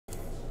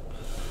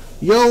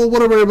Yo,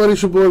 what up, everybody?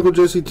 It's your boy Uncle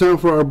Jesse. Time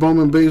for our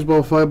Bowman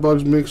Baseball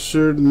 5-box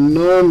mixer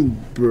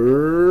number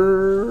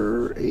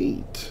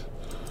 8.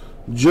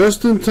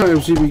 Just in time,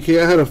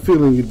 CBK. I had a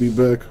feeling you'd be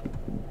back.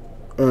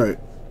 Alright.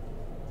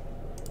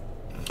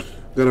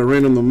 Got a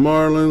rain on the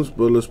Marlins,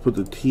 but let's put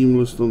the team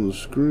list on the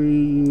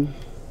screen.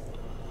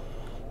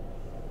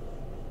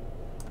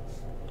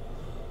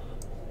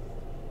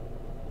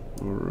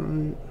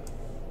 Alright.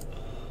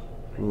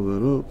 Roll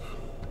that up.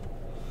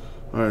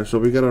 Alright, so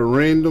we got a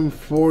random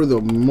for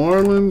the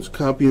Marlins.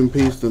 Copy and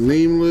paste the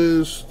name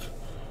list.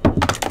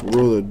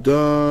 Roll the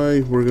die.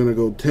 We're going to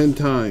go 10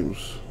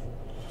 times.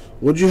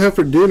 What'd you have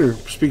for dinner?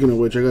 Speaking of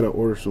which, I got to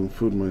order some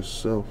food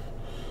myself.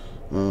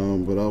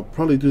 But I'll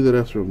probably do that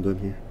after I'm done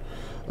here.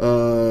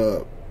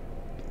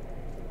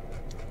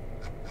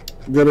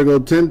 Gotta go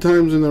 10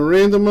 times in the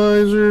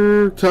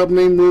randomizer. Top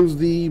name wins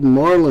the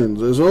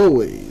Marlins, as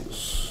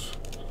always.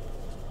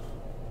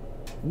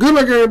 Good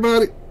luck,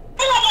 everybody.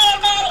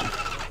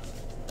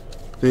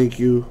 Thank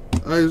you,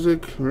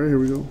 Isaac. All right, here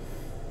we go.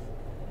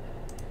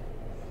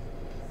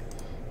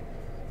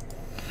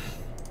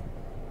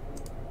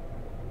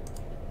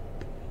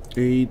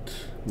 Eight,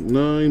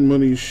 9,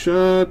 money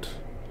shot.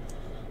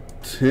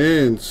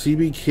 10,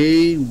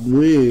 CBK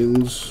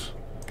wins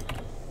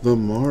the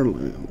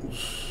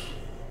Marlins.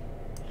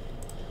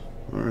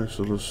 All right,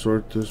 so let's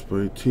sort this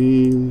by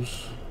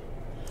teams.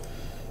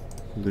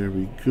 There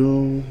we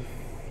go.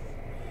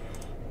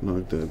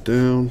 Knock that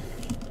down.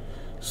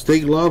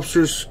 Steak,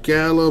 lobster,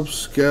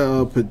 scallops,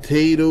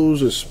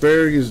 potatoes,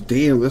 asparagus.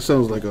 Damn, that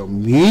sounds like a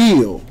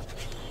meal.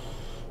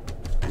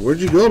 Where'd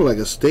you go? To like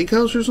a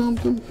steakhouse or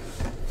something?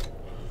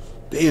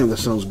 Damn, that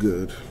sounds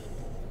good.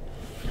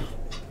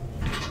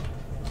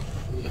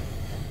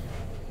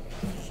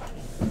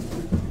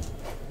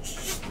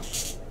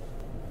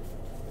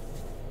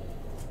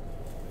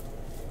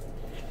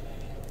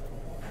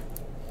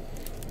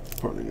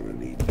 Probably gonna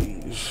need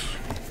these.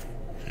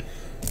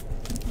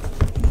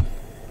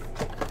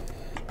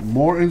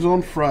 Morton's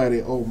on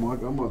Friday. Oh my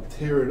God, I'm gonna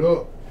tear it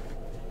up.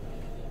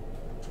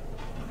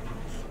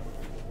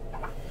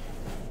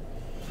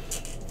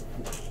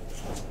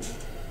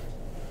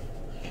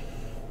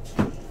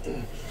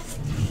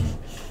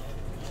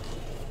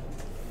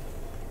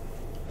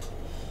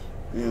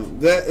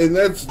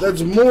 Yeah,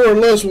 that's more or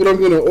less what I'm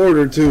gonna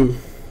order too.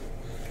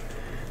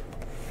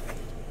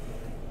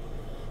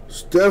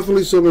 It's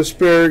definitely some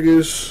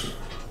asparagus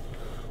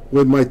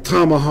with my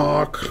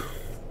tomahawk.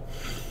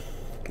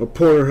 A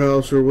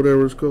porterhouse or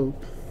whatever it's called.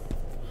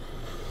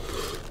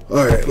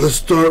 Alright, let's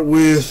start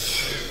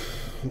with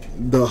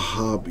the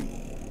hobby.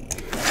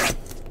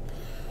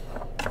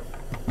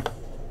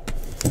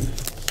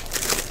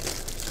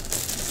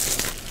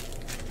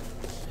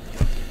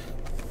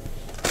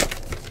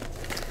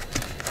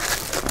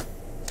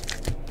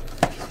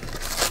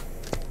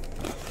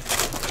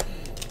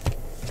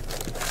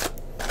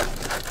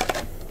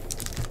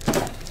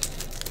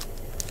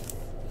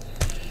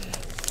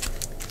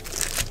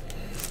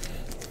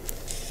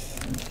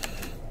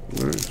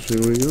 Alright, see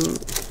what we got.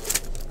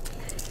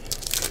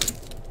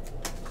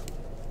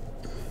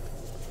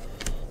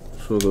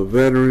 So the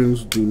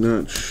veterans do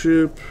not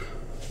ship.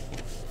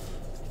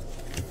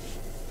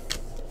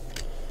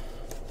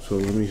 So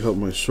let me help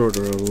my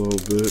sorter out a little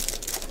bit.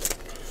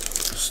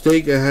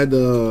 Steak, I had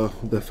the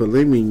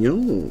filet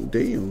mignon.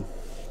 Damn.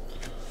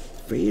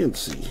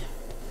 Fancy.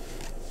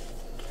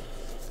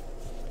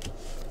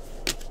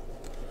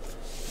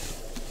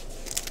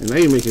 And now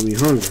you're making me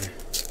hungry.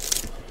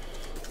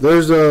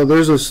 There's a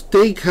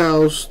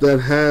steakhouse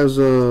that has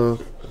well,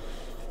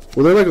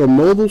 they're like a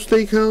mobile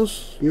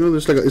steakhouse. You know,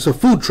 there's like it's a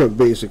food truck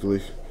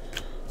basically,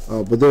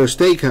 but they're a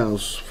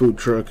steakhouse food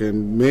truck,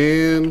 and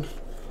man,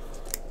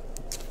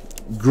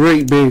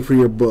 great bang for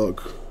your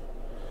buck.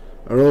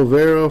 Aloe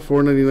vera,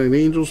 $4.99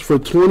 Angels for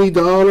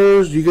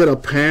 $20. You get a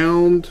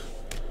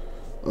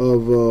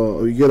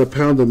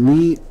pound of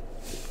meat.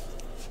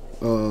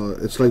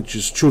 It's like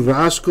just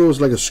churrasco. It's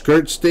like a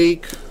skirt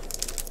steak.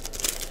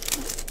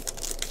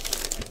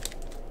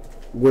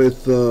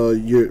 With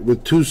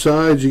with 2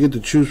 sides, you get to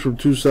choose from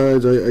 2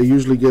 sides. I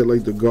usually get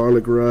like the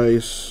garlic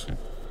rice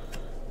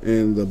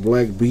and the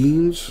black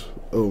beans.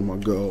 Oh my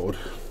God!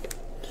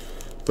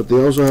 But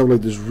they also have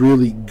like this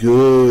really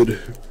good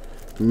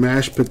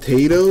mashed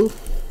potato.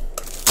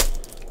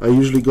 I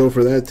usually go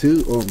for that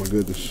too. Oh my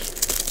goodness!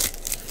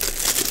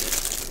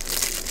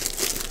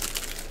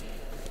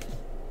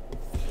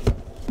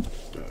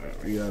 All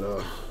right, we got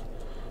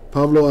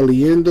Pablo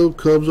Aliendo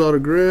Cubs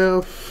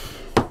autograph.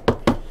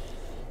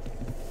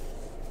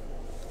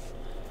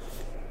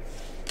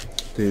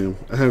 Damn,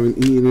 I haven't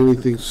eaten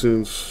anything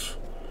since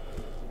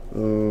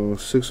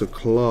 6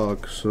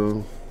 o'clock,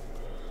 so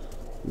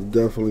I'm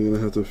definitely gonna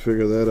have to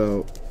figure that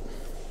out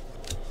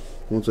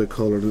once I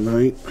call it a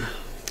night.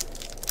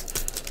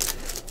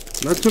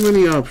 Not too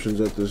many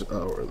options at this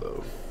hour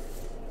though.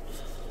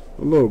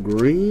 A little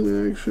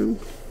green action.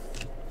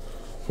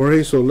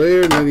 Jorge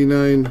Soler,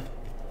 99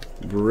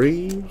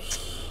 Braves.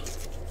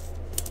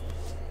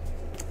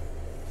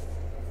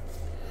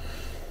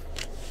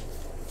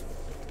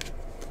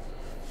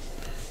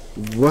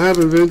 What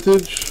happened,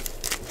 Vintage?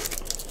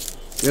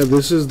 Yeah,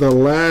 this is the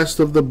last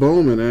of the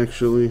Bowman,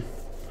 actually.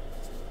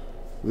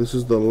 This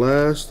is the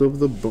last of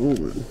the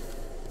Bowman.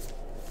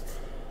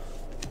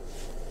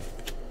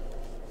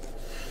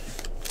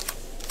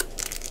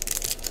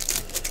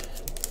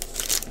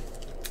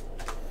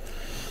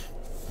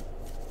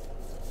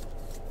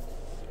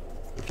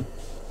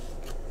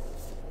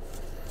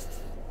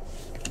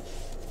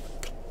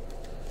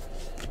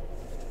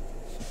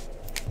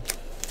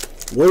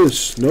 What is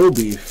snow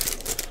beef?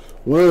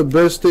 One of the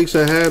best steaks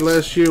I had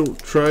last year.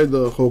 Tried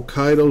the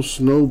Hokkaido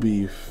snow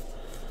beef.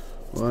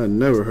 Well, I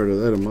never heard of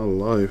that in my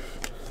life.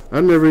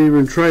 I never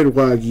even tried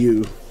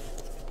Wagyu.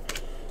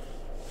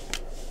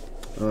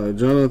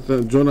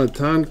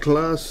 Jonathan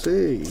Classe.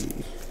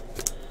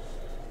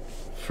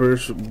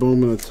 First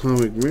Bowman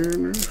Atomic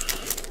Mariners.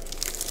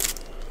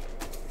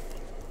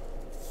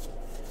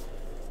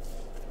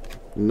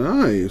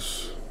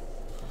 Nice.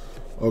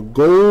 A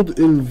gold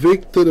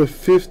Invicta to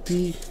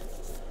 50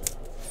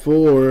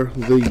 for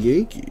the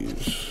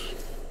Yankees.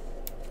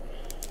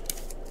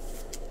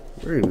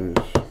 Very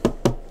nice.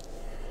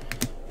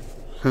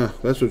 Huh,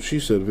 that's what she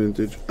said,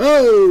 Vintage.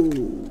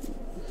 Oh!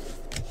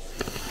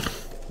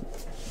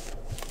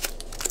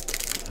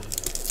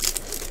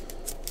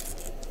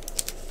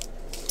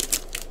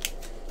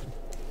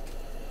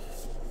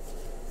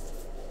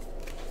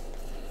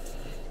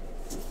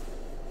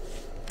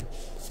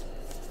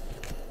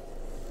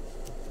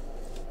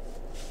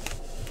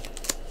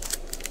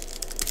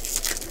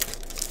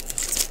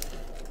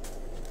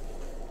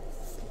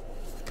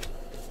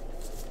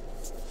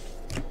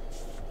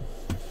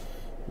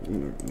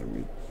 Let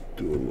me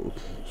do a little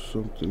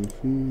something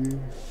here.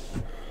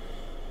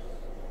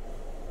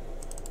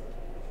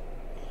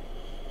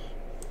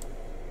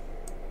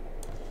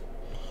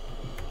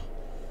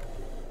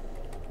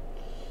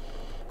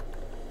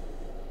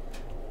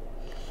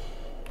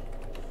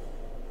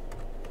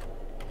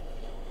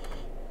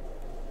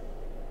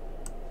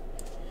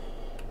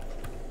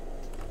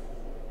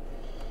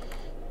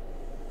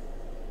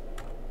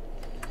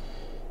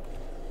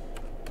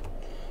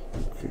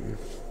 Okay.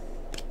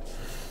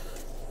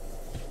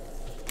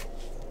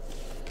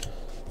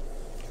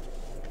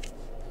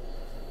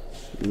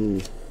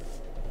 Now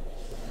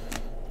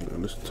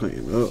let's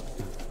tighten up.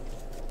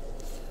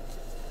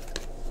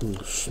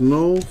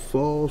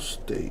 Snowfall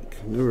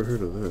steak. Never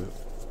heard of that.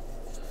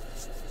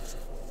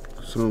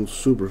 Sounds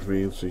super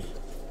fancy.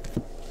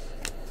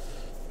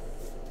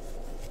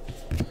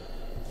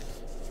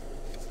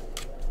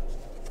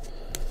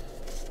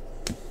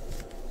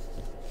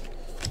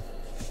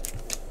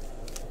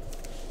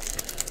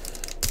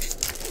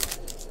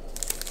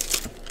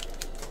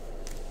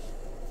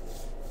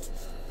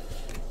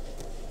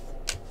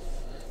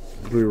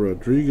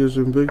 Rodriguez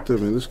Invicta.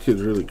 Man, this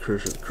kid's really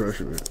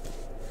crushing it.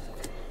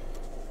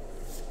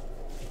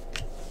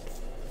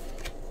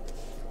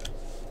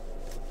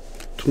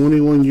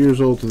 "21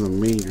 years old in the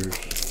majors."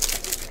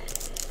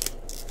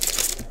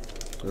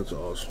 That's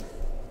awesome.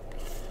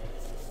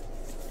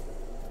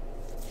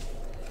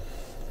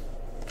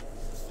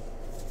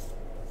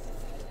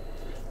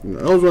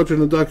 I was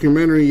watching a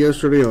documentary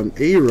yesterday on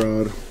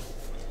A-Rod,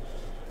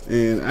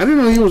 and I didn't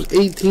know he was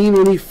 18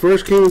 when he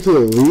first came into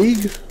the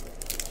league.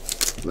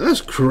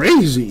 That's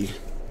crazy.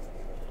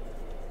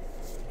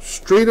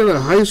 Straight out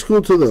of high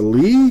school to the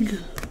league?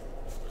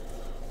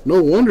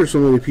 No wonder so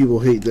many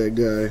people hate that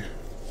guy.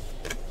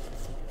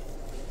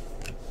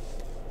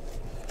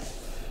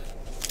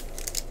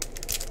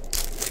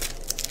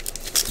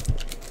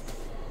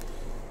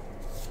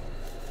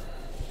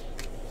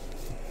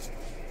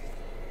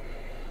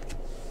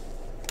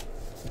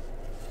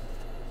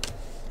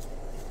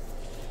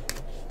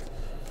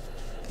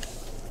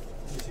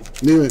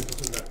 Dime.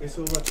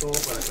 Eso va todo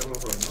para hacerlo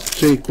rol, ¿no?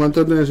 Sí,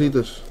 ¿cuántas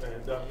necesitas?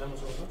 Dame un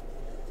segundo.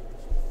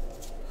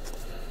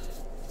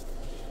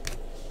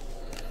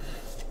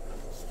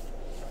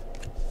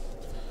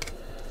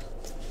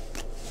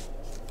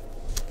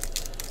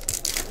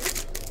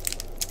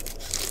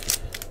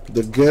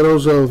 The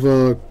ghettos of,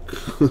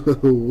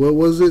 what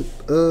was it?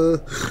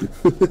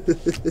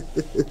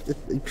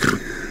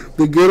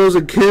 The ghettos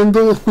of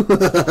Kendall?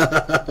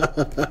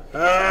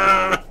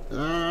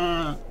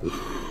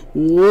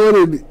 What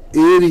an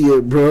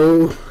idiot,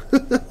 bro.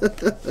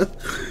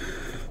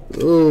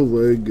 Oh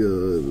my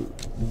god.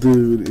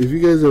 Dude, if you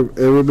guys have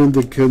ever been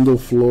to Kendall,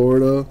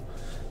 Florida,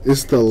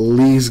 it's the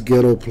least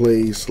ghetto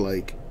place,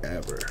 like,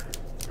 ever.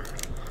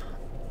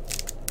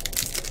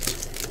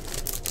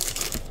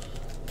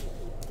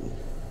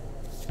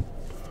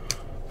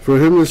 For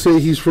him to say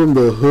he's from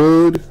the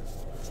hood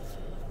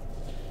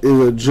is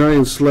a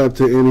giant slap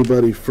to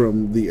anybody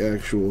from the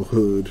actual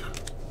hood.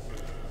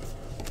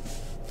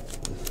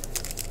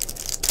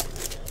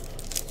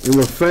 And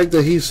the fact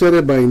that he said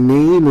it by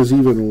name is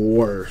even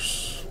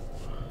worse.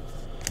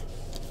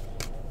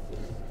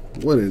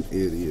 What an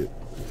idiot.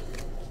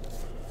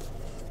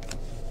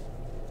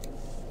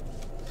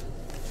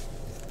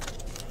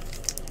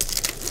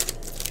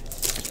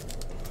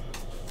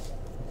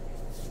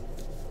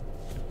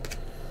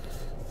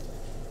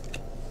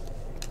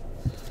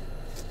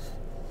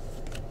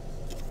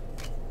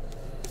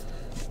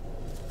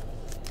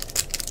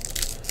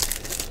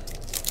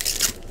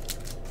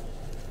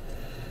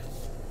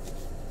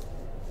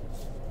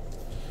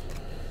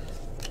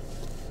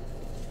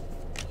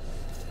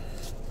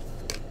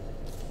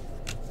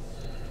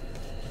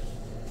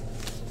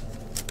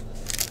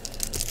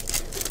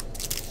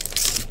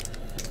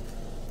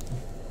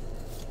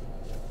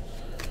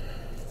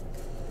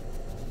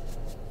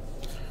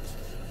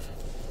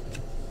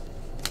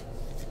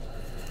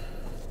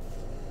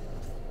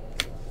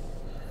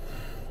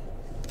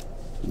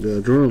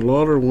 Jordan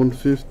Lauder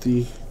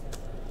 150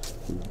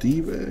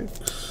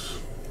 D-backs.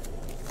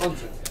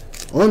 11.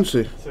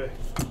 11. Sí.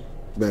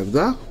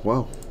 ¿Verdad?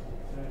 Wow.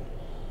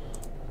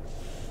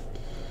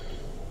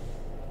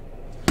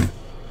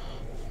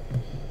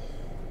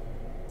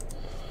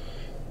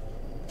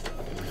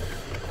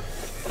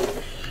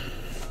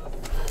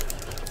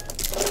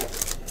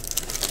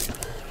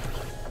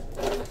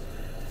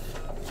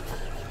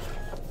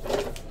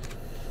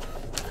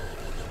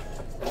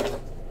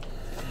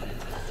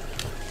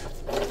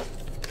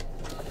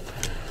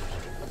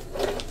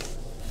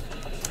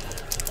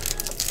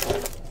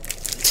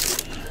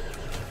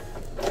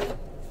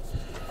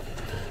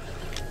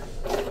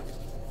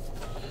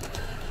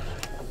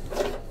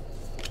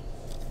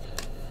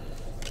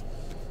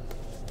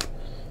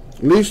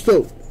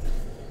 Listo.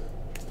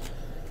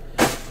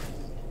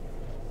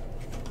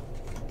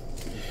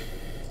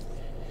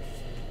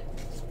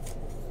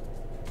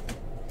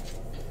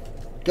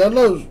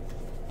 Carlos.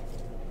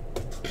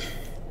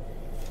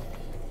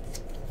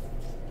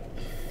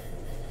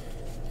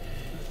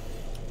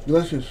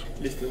 Gracias.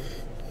 Listo.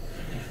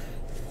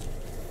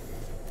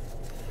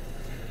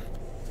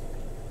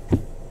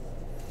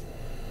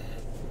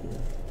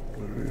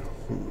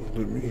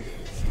 Let me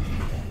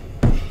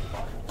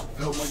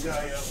help my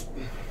guy out.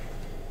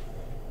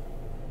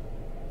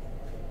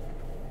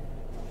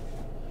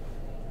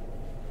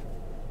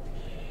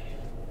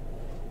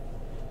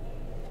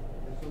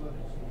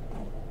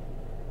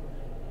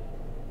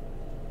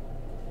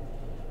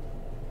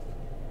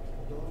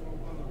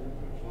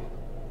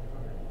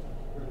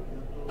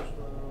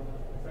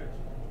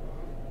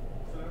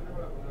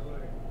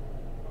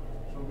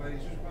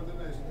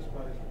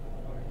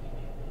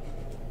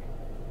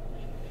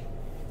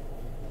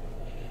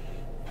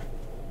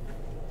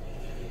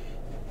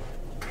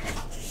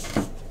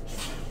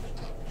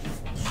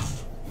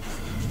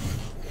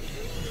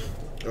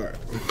 Alright,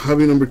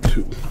 hobby number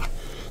 2.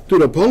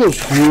 Dude,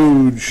 Apollo's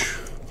huge.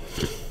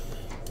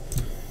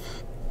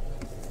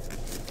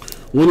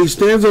 When he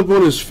stands up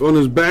on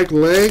his back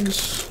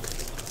legs,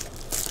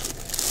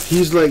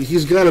 he's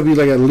got to be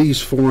like at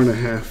least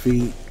 4.5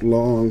 feet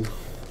long.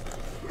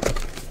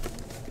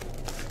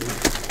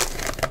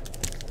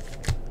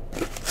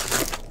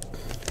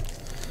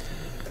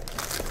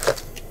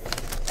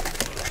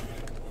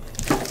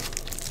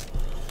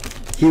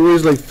 He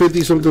weighs like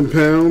 50-something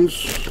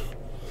pounds.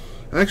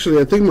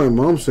 Actually, I think my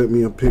mom sent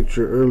me a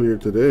picture earlier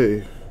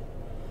today.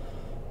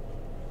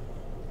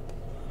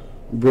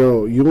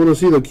 Bro, you want to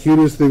see the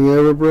cutest thing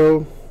ever,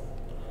 bro?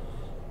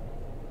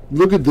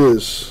 Look at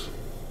this.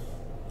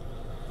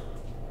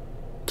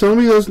 Tell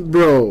me that's...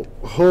 Bro,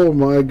 oh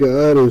my god,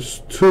 that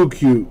is too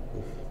cute.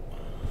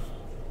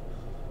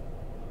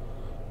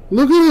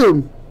 Look at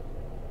him.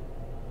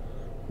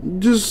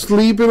 Just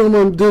sleeping on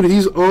my... Dude,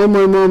 he's on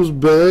my mom's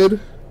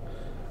bed.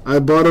 I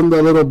bought him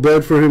that little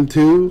bed for him,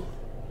 too.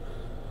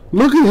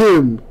 Look at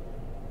him.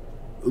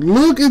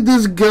 Look at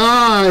this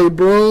guy,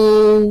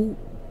 bro.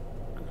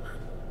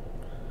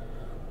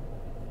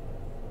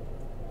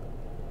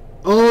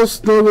 All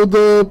snuggled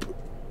up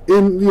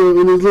in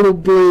in his little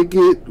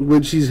blanket,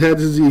 which he's had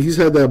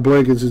that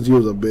blanket since he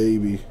was a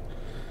baby.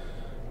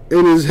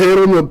 And his head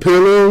on the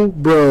pillow,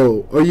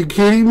 bro. Are you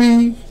kidding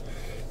me?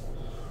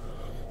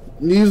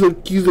 He's the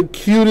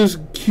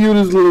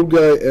cutest little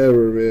guy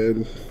ever,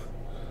 man.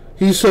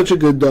 He's such a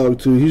good dog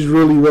too. He's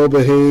really well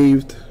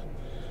behaved.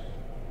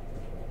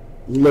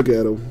 Look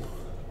at him.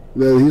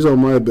 He's on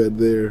my bed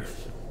there.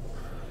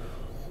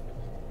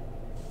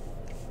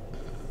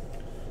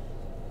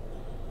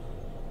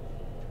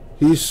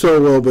 He's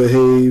so well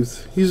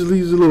behaved. He's a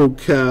little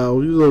cow.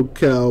 He's a little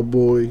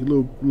cowboy.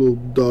 Little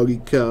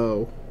doggy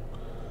cow.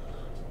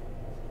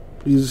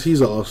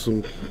 He's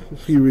awesome.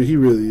 He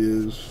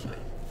really is.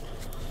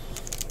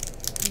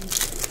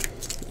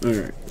 All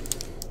right.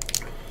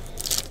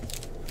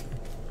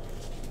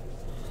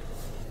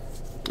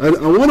 I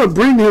want to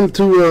bring him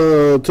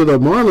to the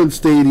Marlins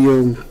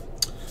Stadium.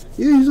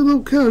 Yeah, he's a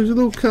little cow. He's a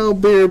little cow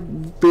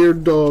bear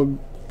dog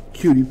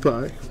cutie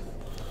pie.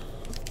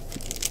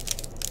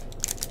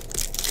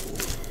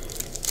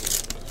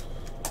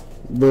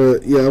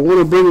 But yeah, I want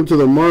to bring him to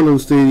the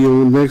Marlins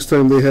Stadium next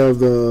time they have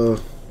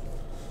the,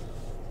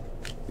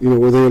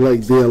 where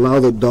they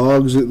allow the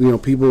dogs.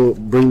 People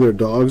bring their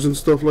dogs and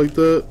stuff like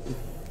that.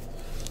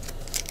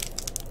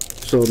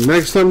 So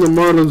next time the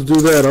Marlins do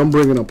that, I'm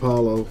bringing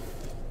Apollo.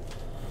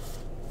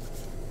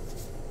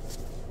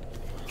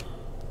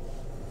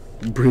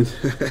 Do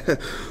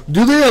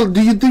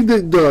you think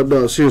that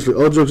no, seriously,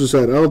 all jokes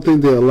aside, I don't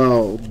think they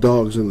allow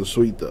dogs in the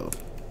suite though.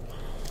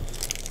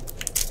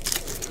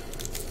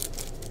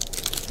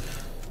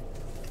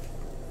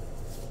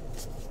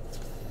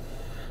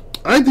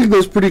 I think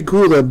that's pretty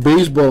cool that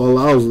baseball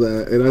allows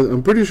that, and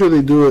I'm pretty sure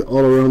they do it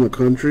all around the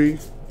country.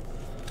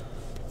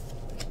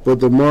 But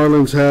the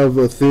Marlins have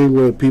a thing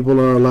where people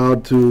are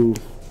allowed to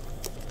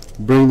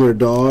bring their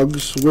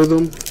dogs with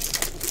them.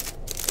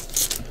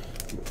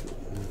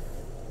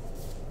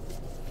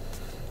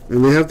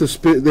 And they have to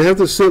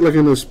sit like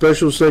in a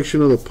special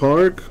section of the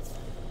park.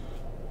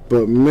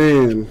 But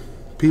man,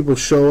 people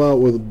show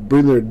out with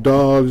bring their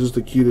dogs. It's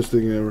the cutest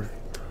thing ever.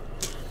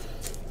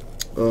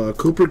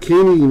 Cooper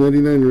Kinney,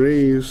 99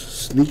 Rays,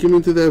 sneaking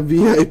into that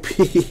VIP.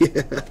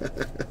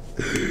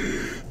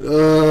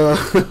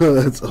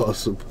 That's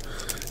awesome.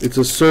 It's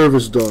a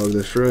service dog.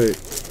 That's right.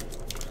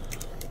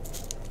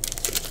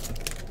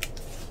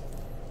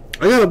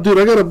 I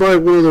gotta buy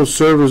one of those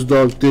service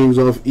dog things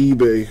off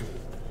eBay,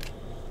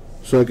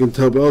 so I can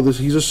tell. Oh,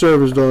 he's a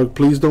service dog.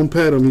 Please don't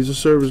pet him. He's a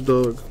service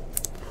dog.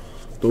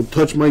 Don't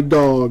touch my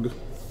dog.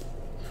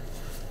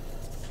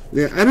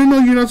 Yeah, I didn't know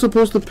you're not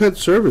supposed to pet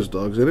service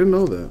dogs. I didn't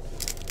know that.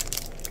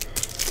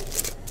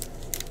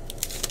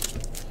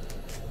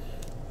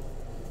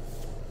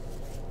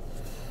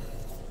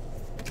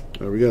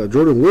 All right, we got a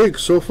Jordan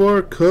Wicks so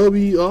far.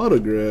 Cubby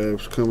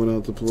autographs coming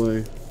out to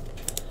play.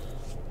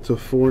 To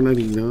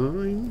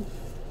 $4.99.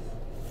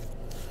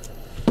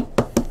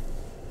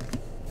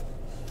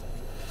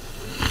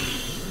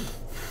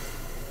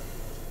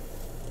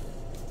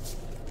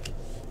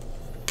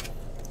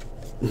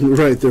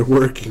 Right, they're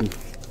working.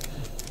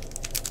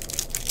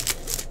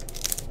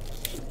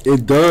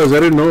 It does. I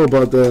didn't know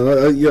about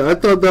that. Yeah, I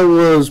thought that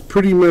was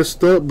pretty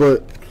messed up,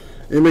 but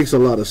it makes a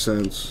lot of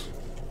sense.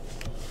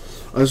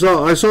 I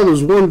saw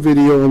this one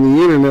video on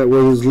the internet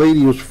where this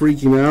lady was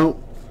freaking out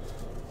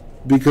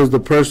because the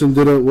person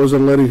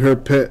wasn't letting her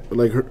pet,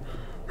 like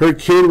her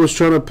kid was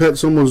trying to pet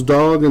someone's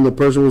dog, and the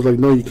person was like,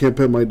 no, you can't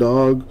pet my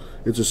dog,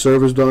 it's a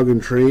service dog in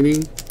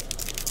training.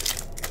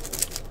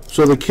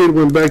 So the kid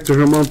went back to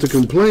her mom to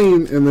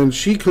complain, and then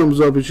she comes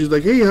up and she's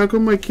like, hey, how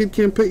come my kid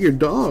can't pet your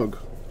dog?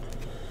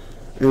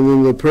 And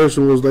then the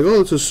person was like,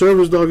 oh, it's a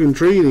service dog in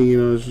training,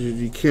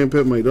 you can't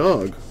pet my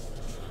dog.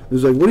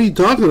 He's like, what are you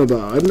talking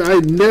about?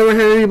 I've never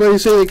heard anybody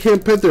say they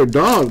can't pet their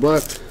dog.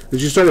 But and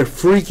she started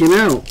freaking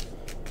out.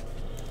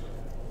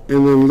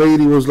 And then the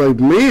lady was like,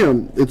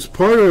 ma'am, it's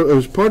part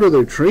of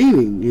their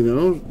training, You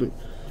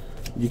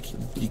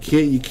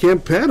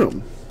can't pet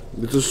them.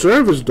 It's a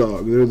service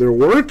dog. They're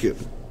working.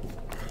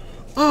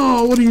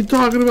 Oh, what are you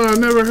talking about? I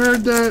never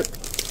heard that.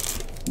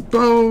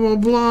 Blah blah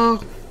blah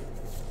blah.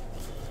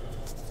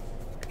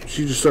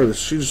 She just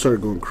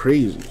started going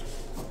crazy.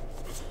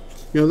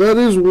 That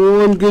is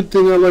one good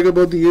thing I like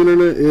about the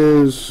internet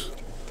is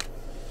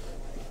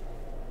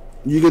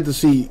you get to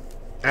see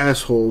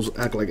assholes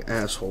act like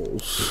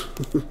assholes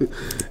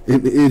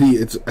and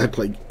idiots act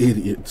like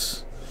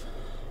idiots.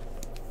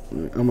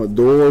 I'm a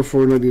door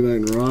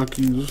 $4.99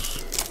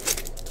 Rockies.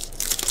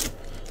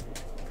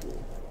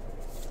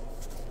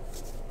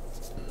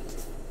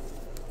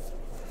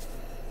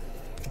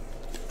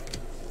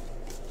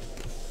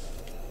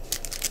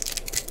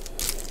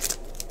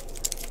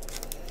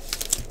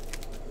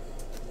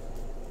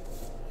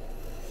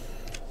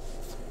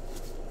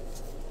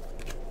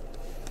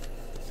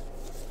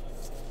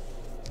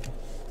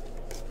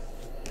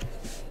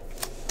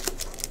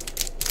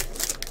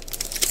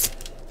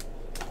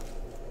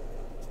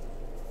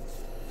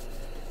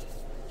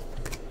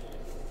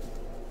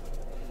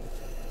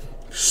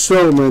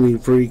 So many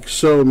freaks,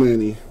 so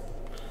many.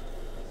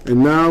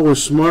 And now with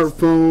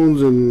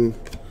smartphones and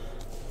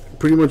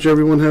pretty much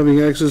everyone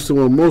having access to,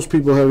 well, most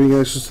people having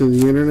access to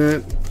the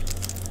internet,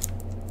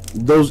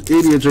 those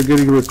idiots are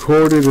getting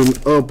recorded and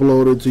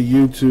uploaded to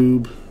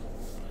YouTube.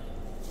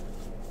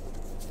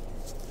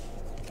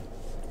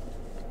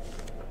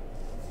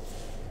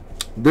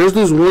 There's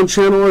this one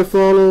channel I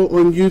follow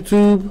on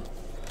YouTube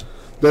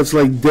that's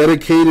like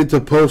dedicated to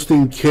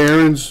posting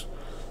Karens.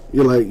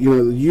 You're like,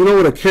 you know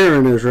what a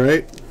Karen is,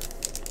 right?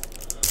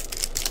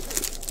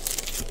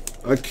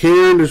 A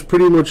Karen is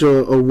pretty much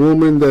a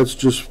woman that's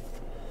just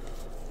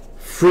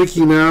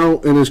freaking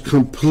out and is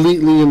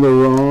completely in the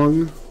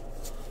wrong.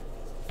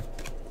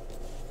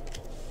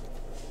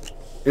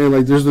 And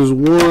like there's this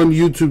one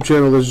YouTube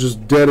channel that's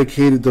just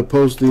dedicated to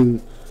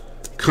posting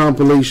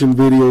compilation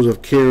videos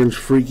of Karens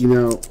freaking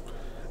out.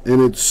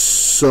 And it's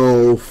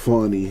so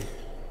funny.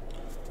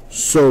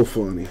 So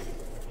funny.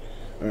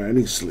 Alright, I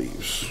need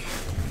sleeves.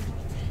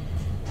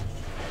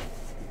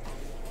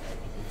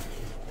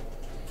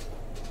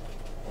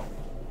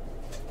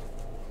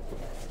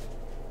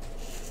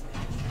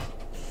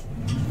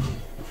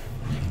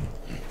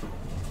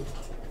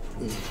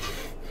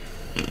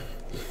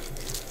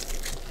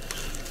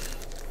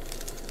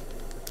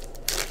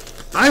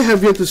 I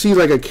have yet to see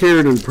like a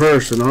Karen in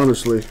person,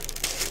 honestly.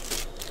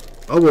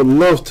 I would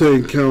love to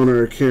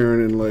encounter a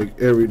Karen in like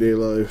everyday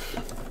life.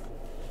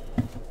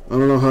 I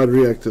don't know how I'd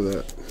react to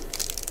that.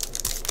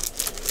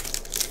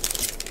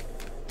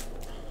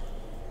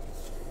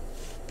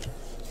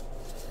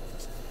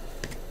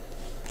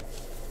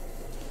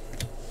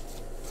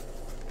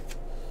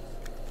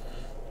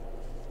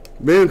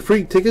 Man,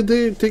 freak, take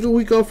a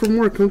week off from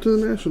work, come to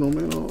the National,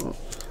 man.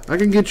 I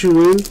can get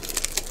you in.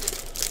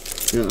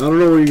 Yeah, I don't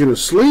know where you're gonna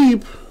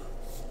sleep,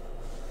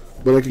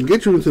 but I can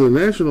get you into the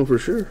National for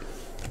sure.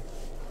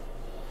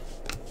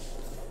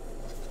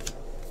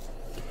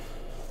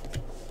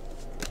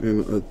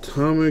 And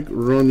Atomic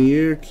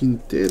Ronier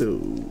Quintero.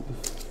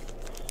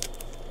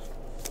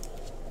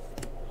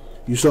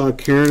 You saw a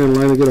Karen in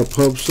line to get a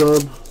pub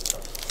sub.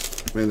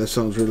 Man, that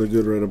sounds really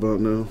good right about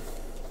now.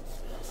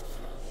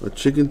 A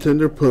chicken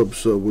tender pub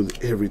sub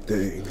with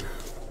everything.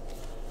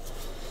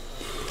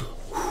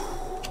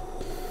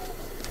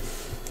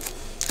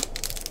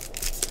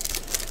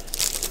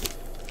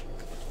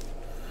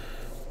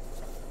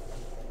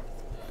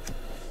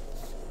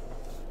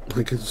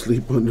 I can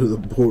sleep under the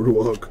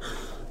boardwalk.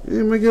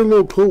 It might get a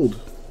little cold.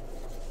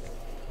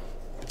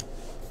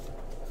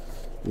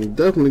 You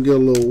definitely get a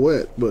little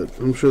wet, but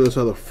I'm sure that's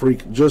how the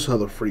freak, just how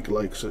the freak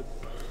likes it.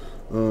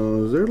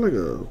 Is there like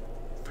a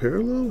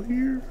parallel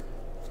here?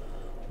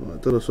 Oh, I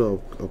thought I saw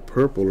a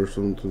purple or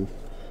something.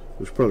 It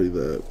was probably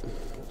that.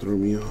 Threw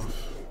me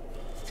off.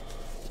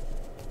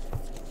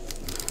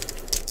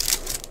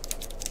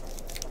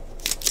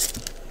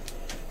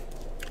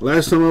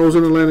 Last time I was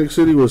in Atlantic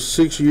City was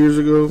 6 years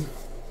ago,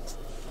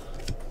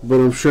 but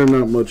I'm sure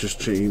not much has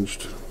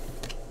changed.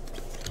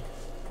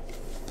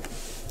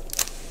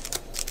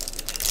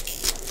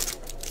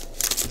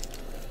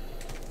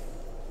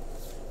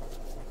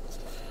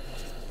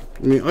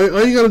 I mean,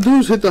 all you gotta do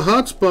is hit the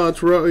hot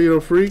spots, you know,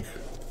 freak.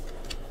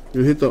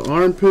 You hit the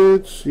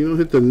armpits, you know,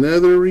 hit the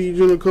nether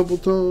region a couple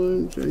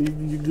times,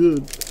 and you're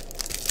good.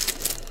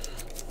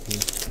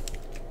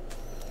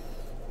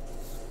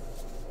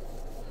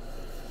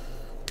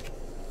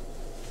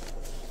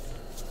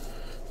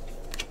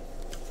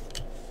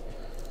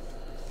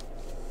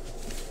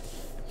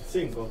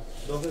 Cinco.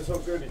 2 de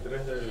soccer y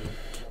 3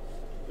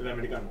 del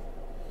americano.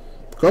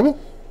 ¿Cómo?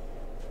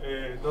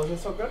 2 de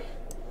soccer.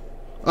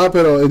 Ah,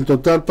 pero en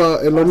total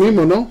es lo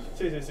mismo, ¿no?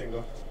 Sí,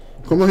 5.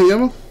 ¿Cómo se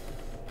llama?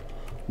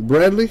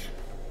 Bradley.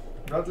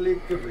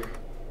 Bradley Kirby.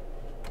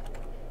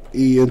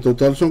 ¿Y en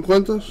total son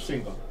cuántas?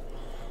 5.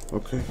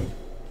 Ok.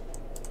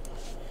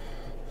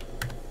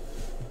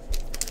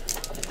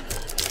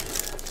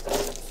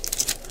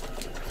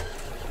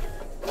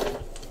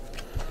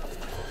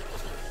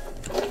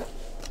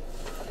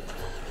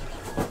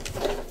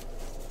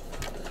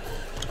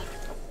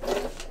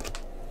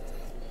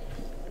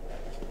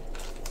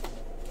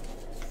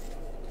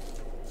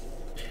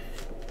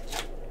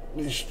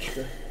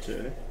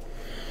 Chévere.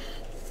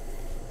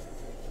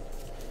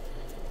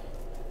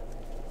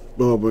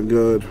 Oh my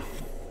god.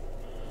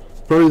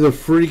 Probably the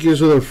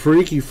freakiest of the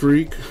freaky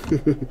freak.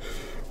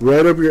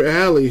 Right up your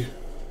alley.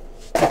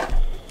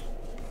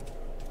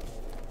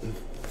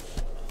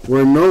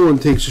 Where no one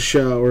takes a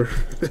shower.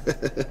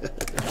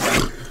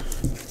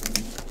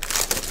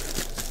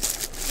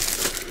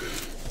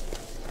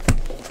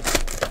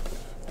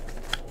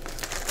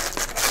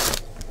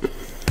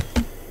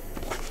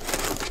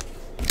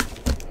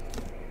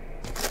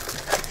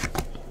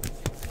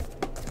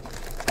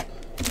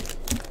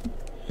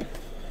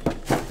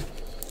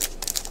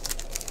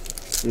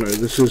 Alright,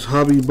 this is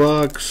Hobby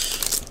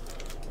Box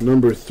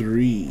number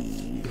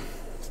 3.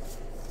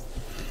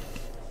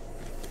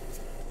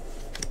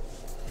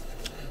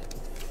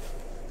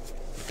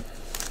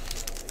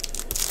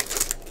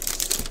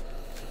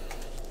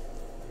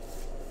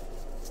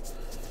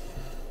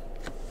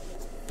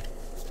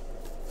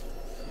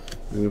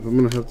 And if I'm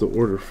gonna have to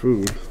order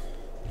food,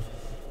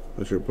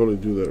 I should probably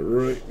do that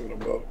right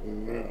about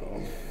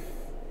now.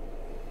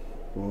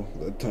 Well,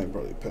 that time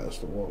probably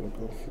passed a while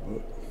ago,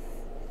 but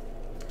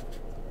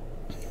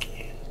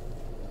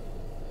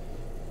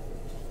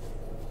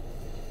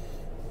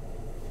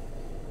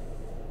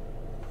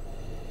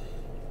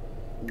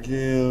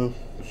yeah,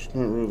 it's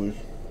not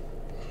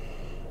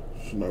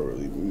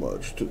really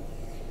much to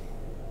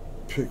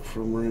pick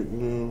from right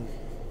now.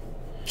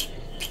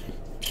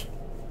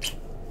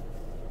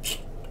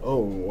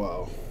 Oh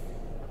wow.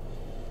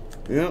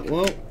 Yeah,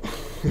 well,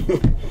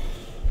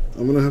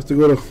 I'm gonna have to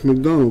go to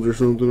McDonald's or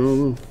something. I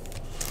don't know.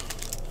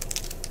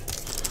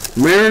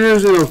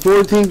 Mariners in a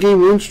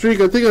 14-game win streak.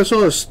 I think I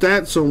saw a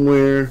stat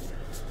somewhere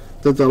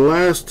that the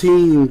last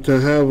team to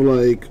have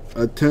like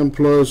a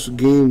 10+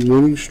 game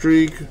winning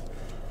streak,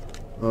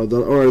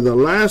 the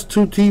last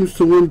 2 teams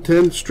to win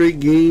 10 straight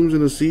games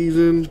in a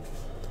season,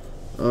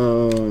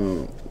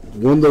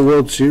 won the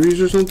World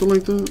Series or something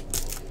like that.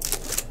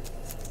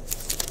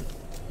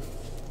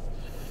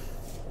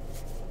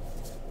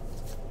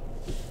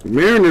 The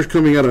Mariners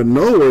coming out of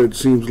nowhere, it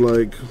seems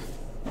like.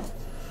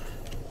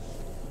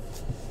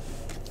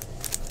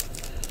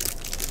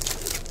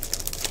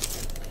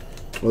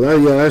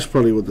 Well, that's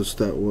probably what the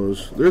stat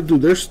was. Their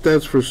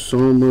stats for so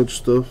much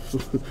stuff.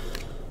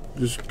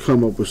 Just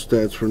come up with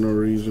stats for no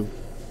reason.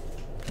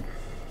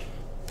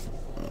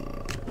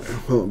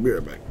 Hold on, be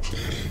right back.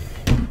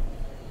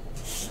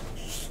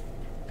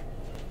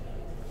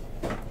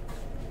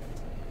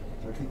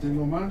 Aquí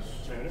tengo más.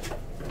 Chévere.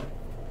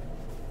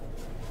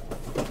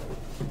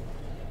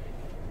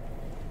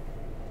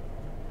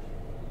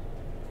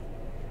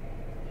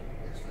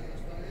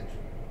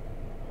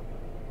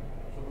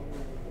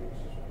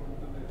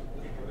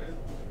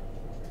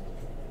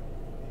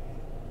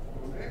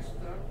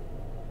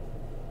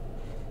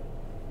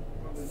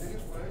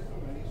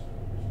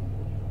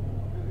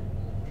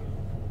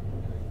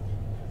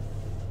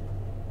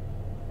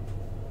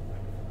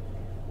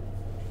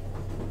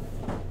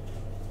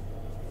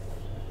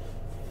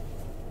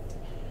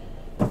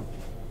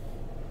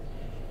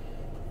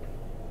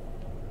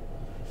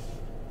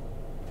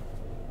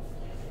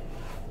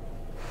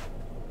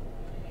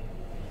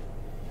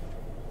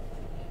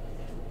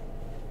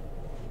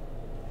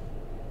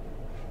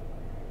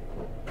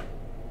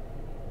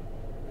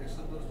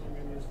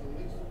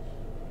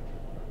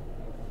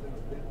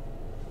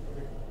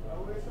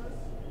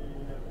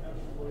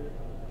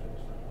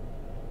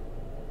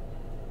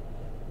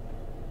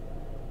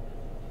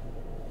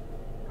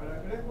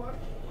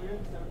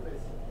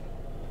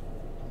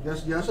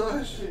 ¿Ya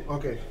sabes? Sí.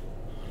 Okay.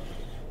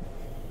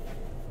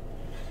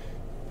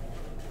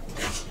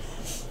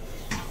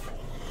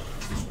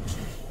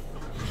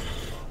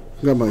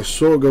 Got my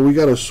sorter. We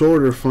got a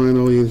sorter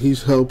finally, and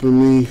he's helping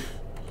me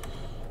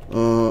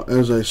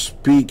as I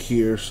speak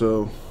here.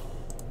 So,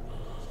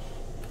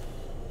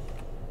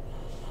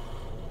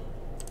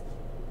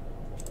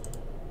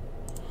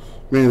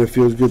 man, it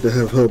feels good to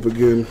have help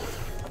again.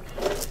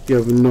 You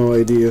have no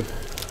idea.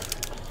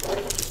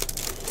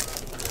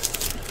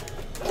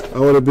 I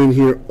would have been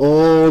here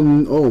all.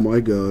 Oh my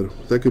God,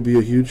 that could be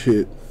a huge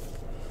hit.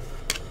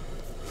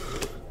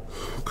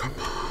 Come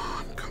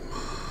on, come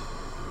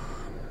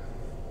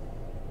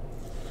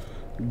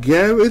on.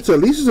 Gav, it's at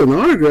least it's an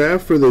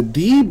autograph for the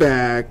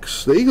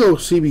D-backs. There you go,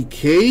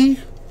 CBK.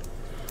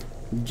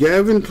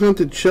 Gavin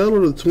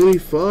Conticello to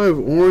 25,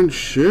 orange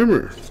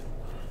shimmer.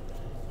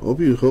 Hope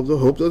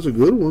that's a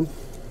good one.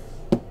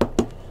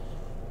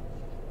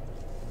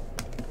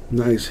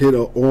 Nice hit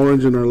of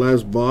orange in our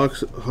last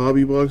box,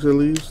 hobby box at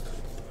least.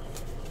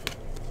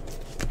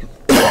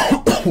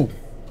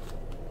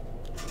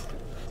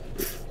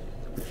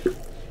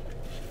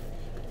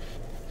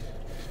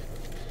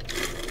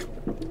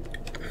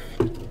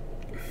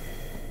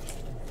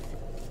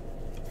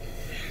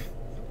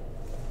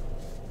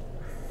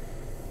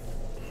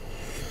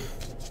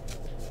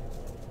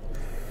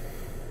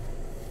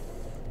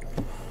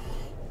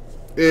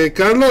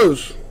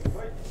 Carlos,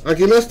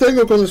 aquí las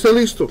tengo cuando esté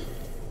listo.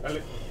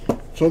 Dale.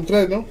 Son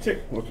 3, ¿no? Sí.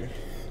 Ok.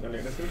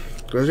 Dale, gracias.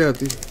 Gracias a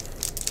ti.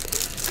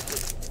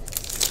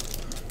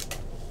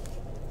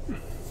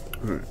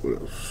 Alright,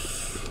 what else?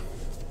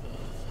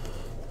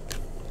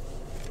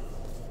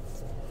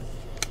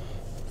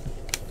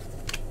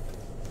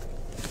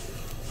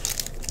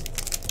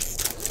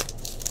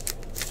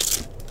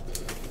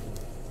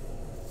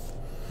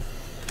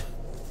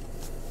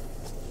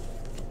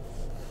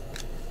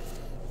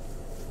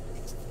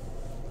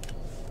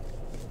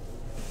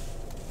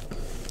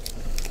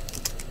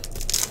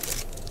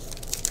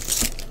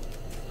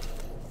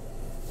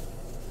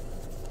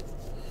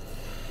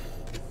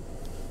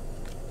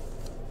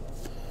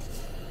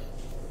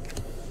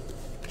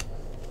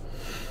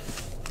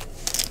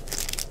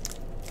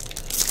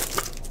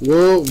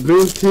 Well,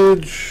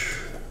 vintage.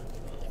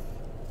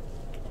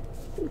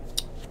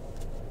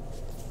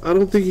 I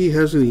don't think he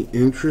has any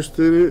interest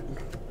in it.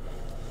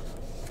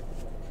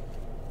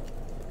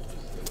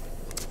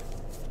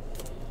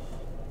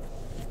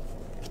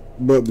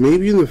 But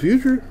maybe in the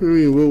future. I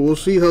mean, we'll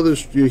see how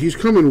this. He's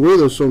coming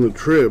with us on the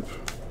trip,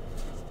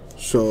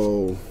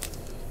 so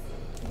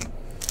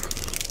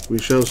we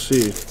shall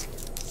see.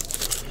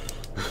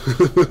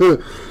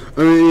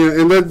 I mean,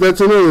 yeah, and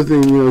that's another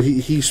thing. You know,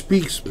 he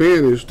speaks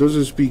Spanish,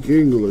 doesn't speak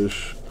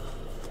English,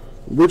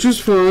 which is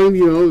fine.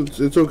 You know,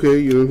 it's okay.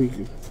 You know,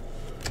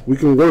 we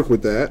can work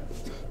with that.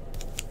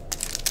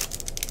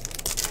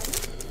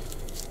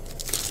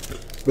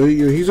 But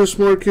you know, he's a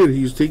smart kid.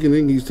 He's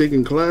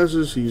taking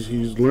classes.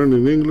 He's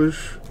learning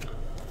English.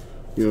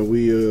 You know,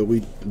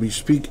 we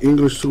speak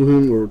English to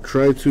him, or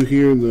try to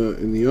here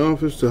in the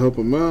office to help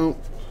him out.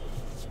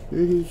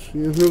 And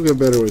he'll get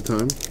better with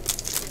time.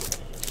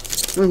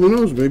 Well, who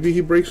knows? Maybe he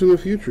breaks in the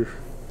future.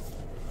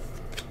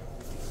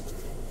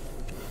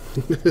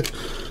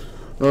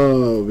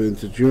 Oh,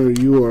 vintage,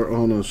 you are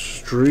on a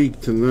streak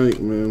tonight,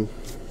 man.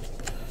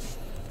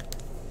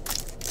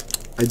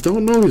 I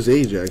don't know his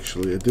age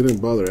actually. I didn't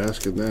bother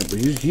asking that, but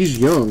he's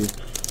young.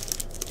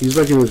 He's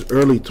like in his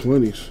early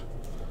 20s.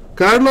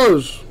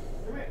 Carlos,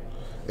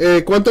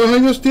 ¿cuántos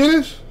años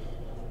tienes?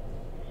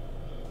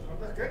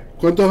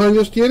 ¿Cuántos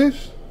años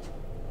tienes?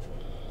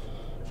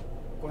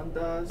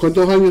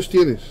 ¿Cuántos años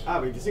tienes?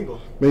 25.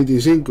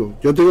 25.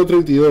 Yo tengo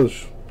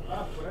 32.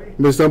 Por ahí.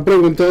 Me están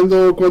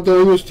preguntando cuántos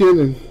años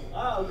tienen.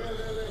 Ok.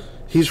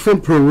 He's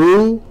from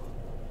Peru.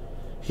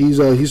 He's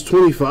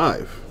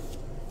 25.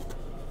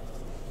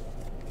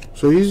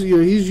 So he's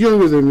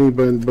younger than me,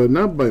 but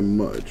not by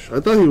much. I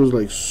thought he was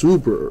like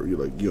super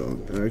like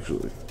young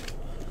actually.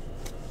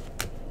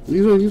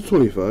 He's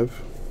 25.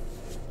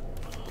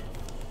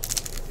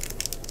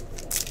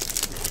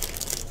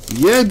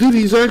 Yeah, dude,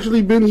 he's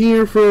actually been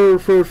here for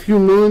a few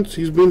months.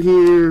 He's been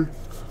here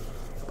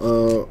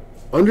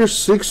under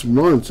 6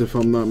 months, if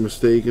I'm not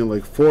mistaken,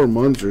 like 4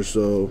 months or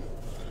so.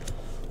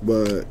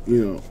 But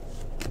you know,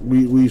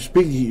 we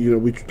speak. You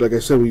know, like I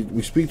said,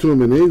 we speak to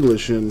him in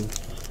English, and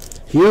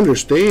he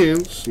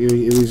understands. You know,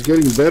 and he's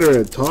getting better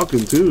at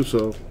talking too.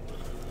 So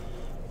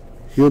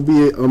he'll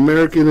be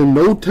American in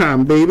no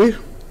time, baby.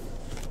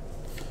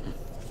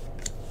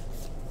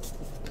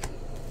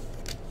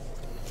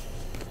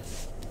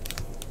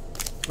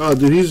 Oh,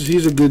 dude,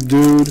 he's a good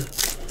dude.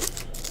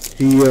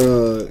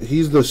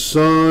 He's the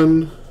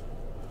son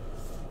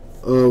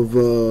of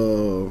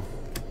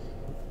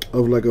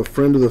like a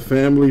friend of the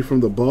family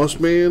from the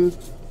Boss Man.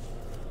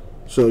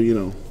 So you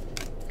know,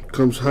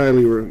 comes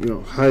highly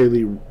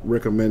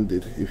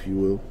recommended, if you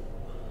will,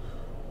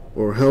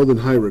 or held in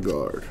high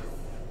regard.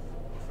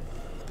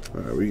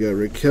 All right, we got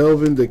Rick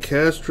Kelvin De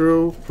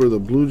Castro for the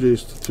Blue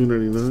Jays to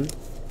 299.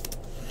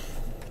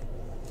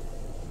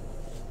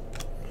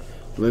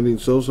 Lenny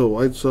Sosa,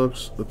 White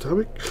Sox,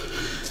 Atomic.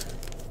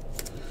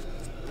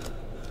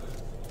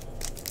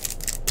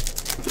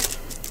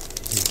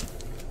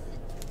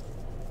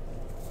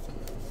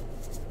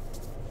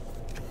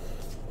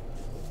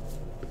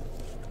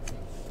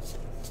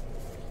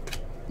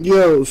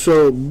 Yo,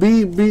 so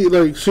be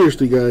like,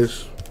 seriously,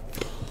 guys.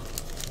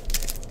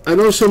 I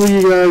know some of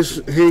you guys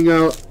hang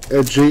out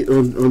at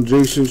on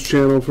Jason's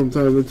channel from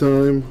time to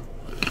time.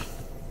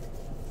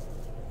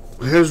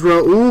 Has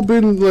Raul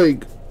been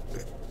like,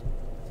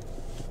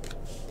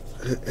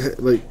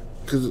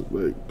 cause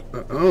like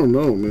I don't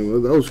know,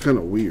 man. That was kind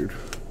of weird.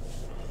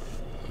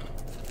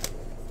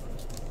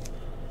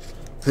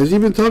 Has he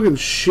been talking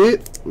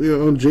shit, you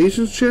know, on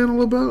Jason's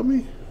channel about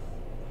me?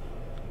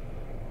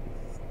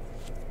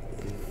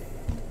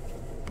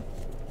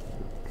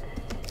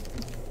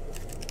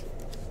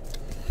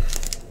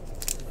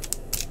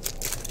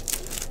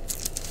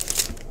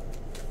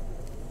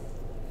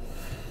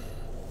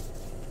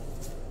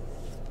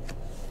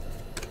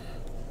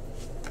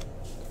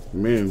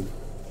 Man,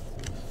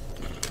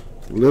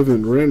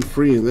 living rent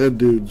free in that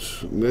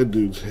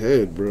dude's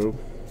head, bro.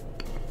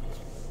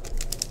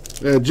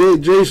 Yeah,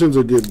 Jason's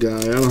a good guy.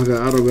 I don't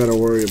gotta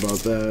worry about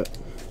that.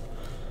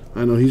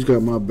 I know he's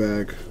got my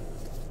back,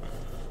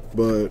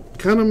 but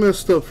kind of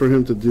messed up for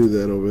him to do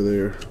that over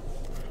there.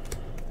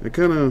 I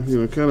kind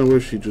of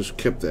wish he just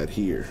kept that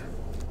here,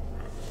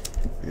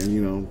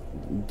 and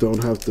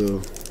don't have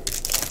to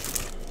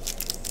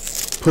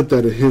put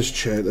that in his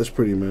chat. That's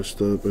pretty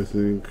messed up, I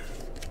think.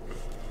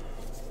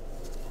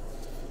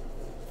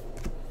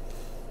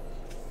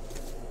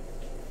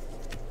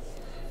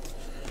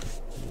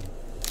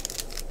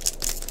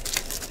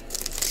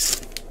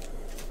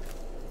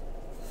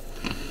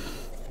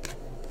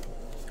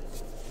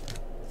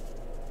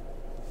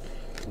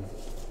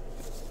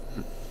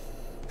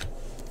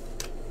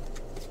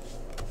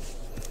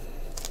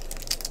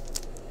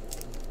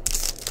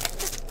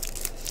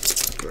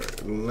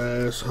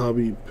 Last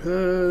hobby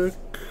pack.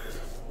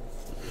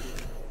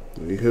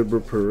 Hedber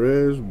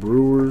Perez,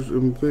 Brewers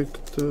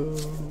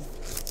Invicta.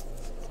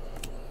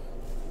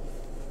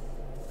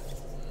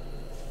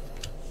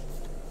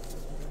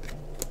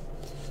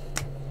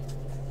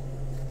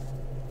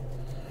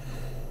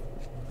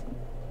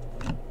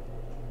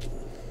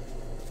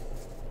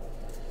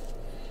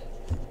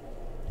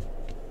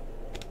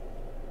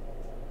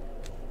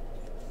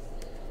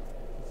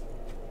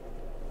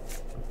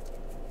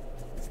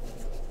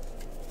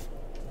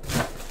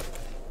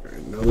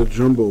 Now the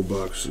jumbo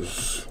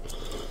boxes.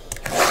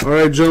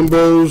 Alright,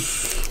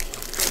 jumbos.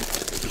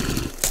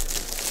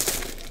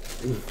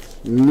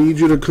 Need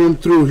you to come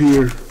through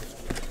here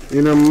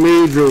in a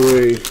major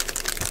way.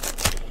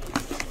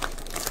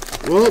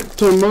 Well,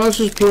 Tomas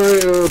is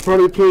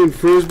probably playing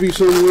Frisbee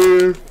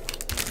somewhere.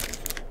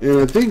 And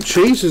I think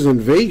Chase is in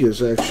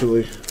Vegas,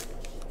 actually.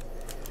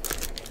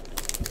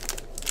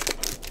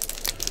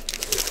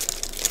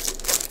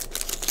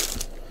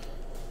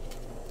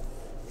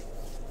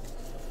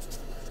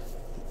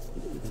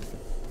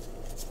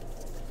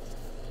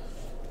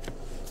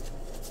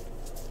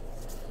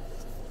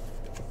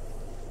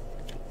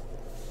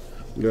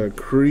 Got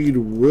Creed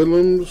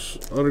Willems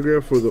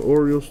autograph for the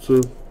Orioles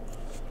to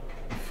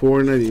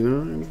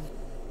 $4.99.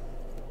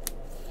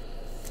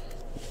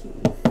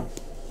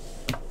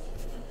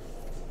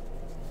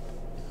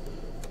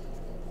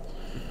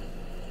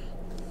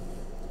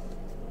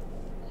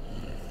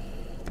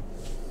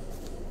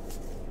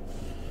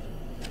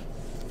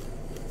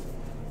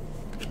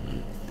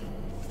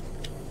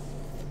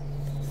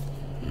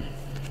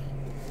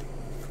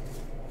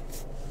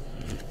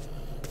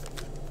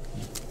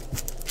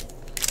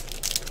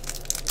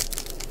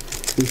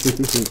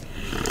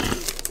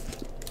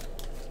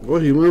 Well,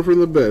 he learned from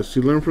the best.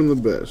 He learned from the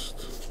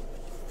best.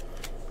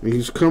 I mean,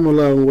 he's come a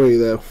long way,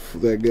 that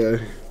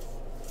guy.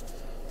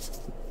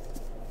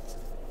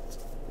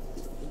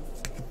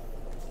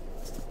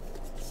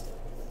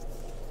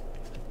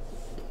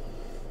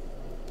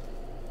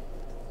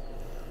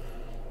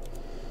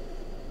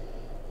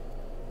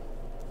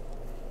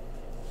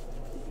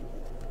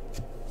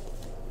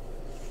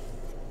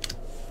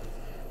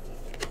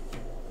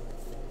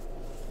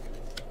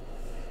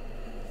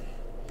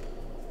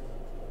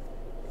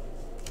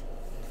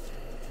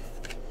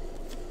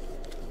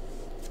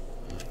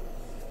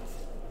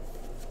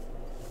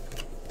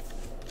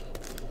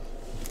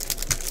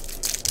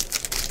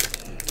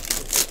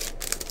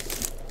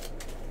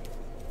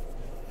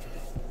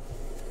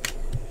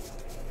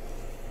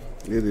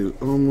 It is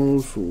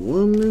almost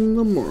 1 in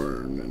the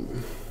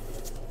morning.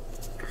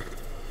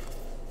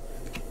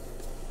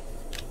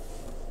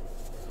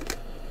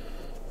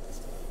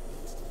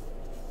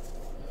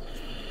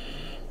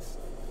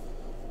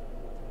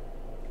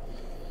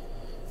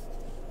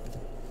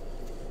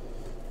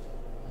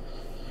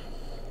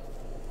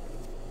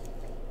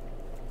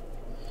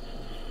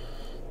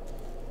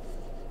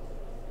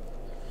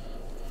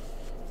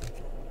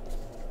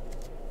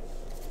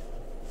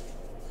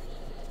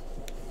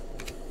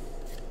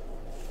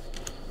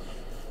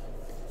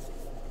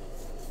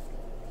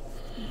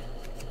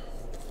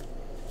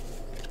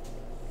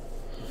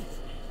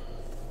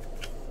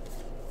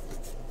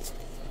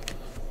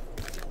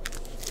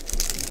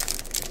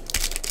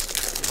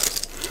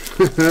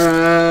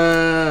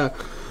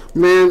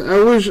 Man,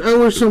 I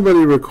wish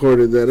somebody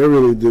recorded that. I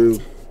really do.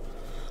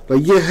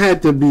 Like, you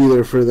had to be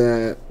there for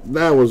that.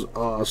 That was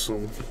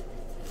awesome.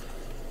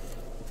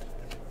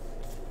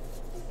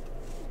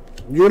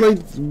 You're like,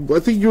 I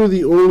think you're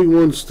the only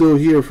one still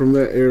here from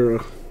that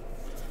era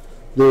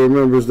that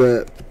remembers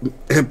that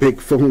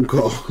epic phone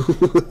call.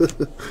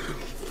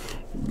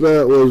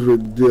 That was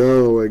ridiculous.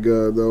 Oh my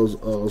god, that was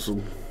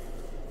awesome.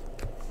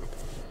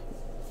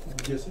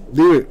 Jesse.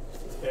 Dime.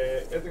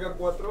 Edgar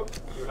 4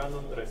 y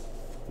Brandon 3.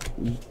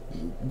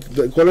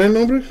 ¿Cuál es el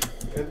nombre?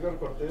 Edgar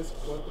Cortés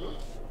 4.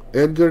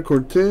 Edgar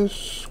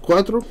Cortés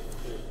 4. Sí.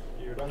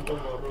 Y Brandon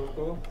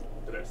Morruco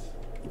 3.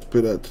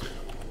 Espérate.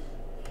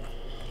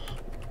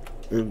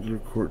 Edgar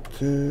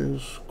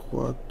Cortés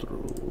 4.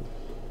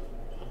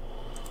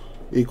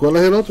 ¿Y cuál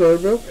es el otro,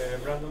 verdad?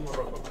 Brandon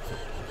Morruco.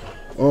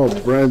 Oh,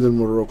 Brandon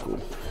Morocco.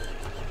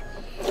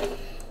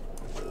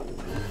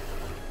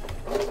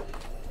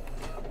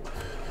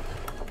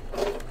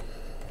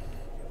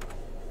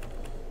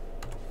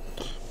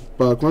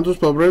 ¿Para cuántos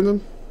para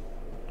Brandon?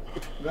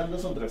 Brandon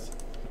son 3.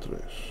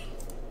 3.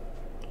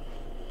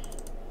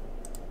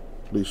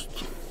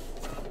 Listo.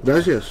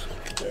 Gracias.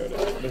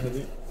 Gracias a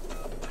ti.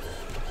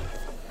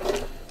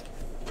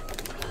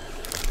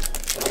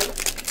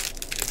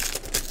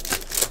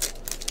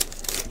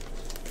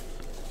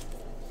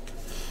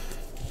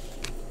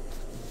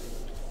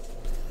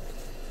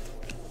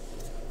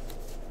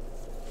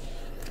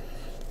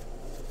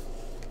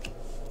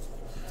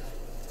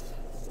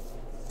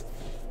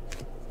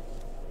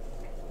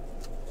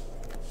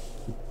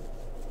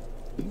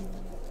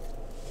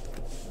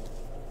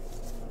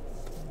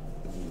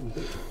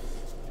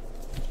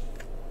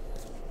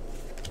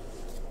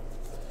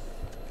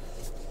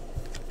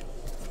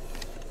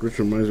 Which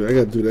reminds me, I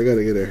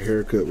gotta get a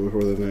haircut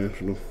before the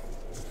national.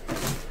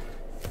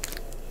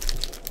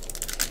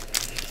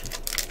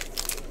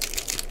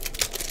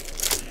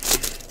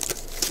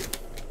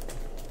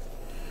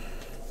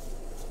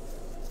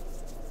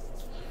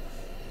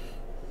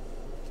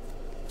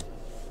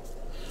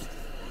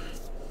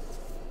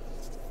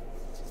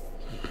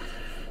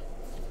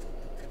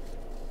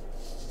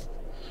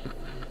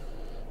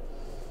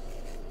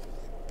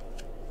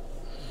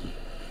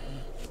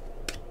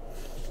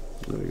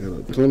 I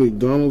got a Tony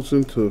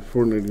Donaldson to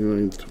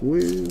 499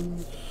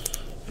 Twins.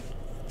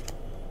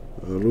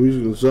 Luis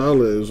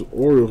Gonzalez,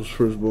 Orioles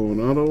first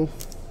Bowman auto.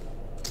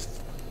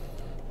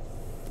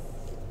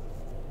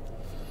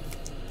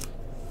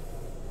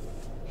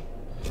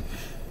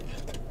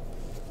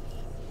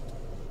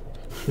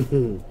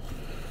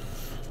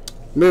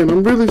 Man,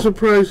 I'm really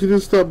surprised he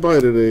didn't stop by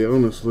today,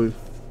 honestly.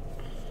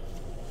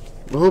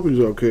 I hope he's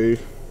okay.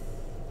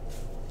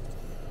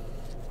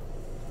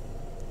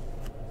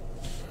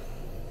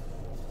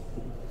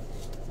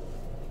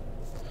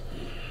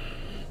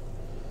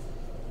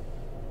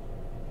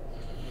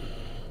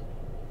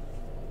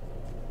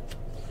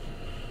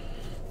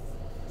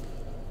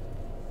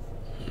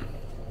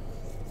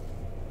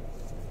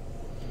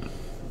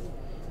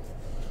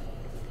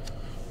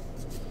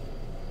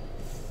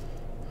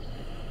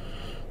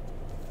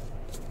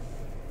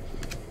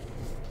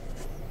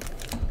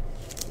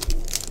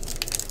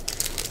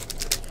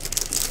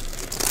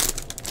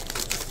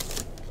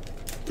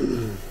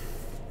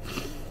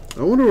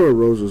 I wonder what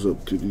Rose is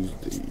up to these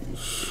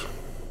days.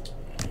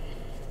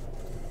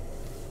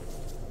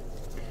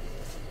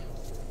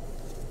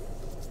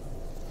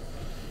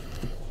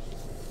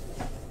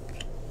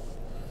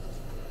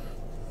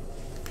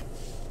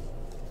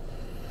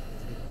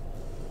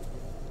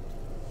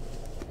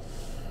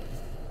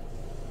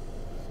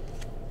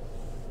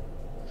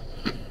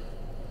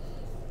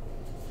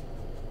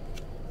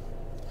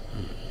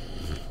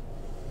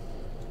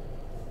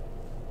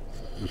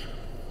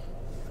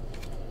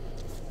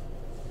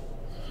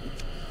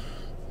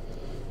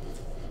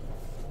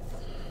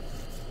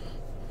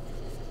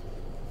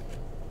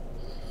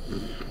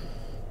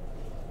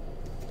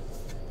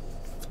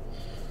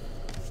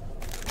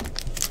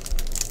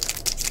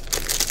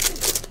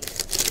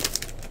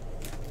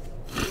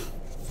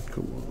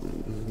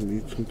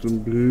 Something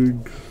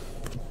big.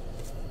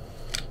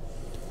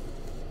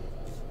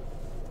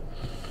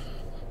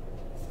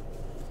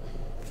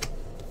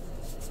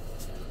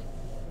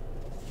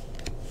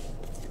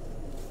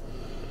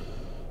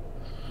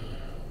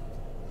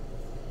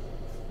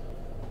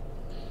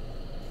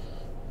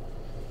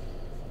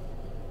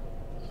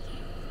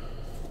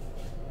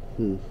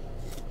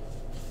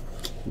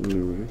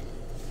 Anyway.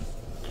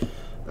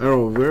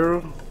 Arrow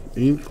Vera,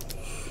 Angels.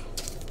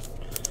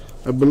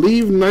 I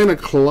believe 9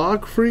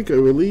 o'clock, freak. I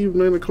believe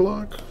 9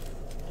 o'clock.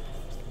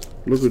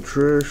 Look at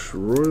trash.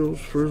 Royals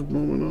first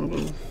Bowman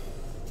auto.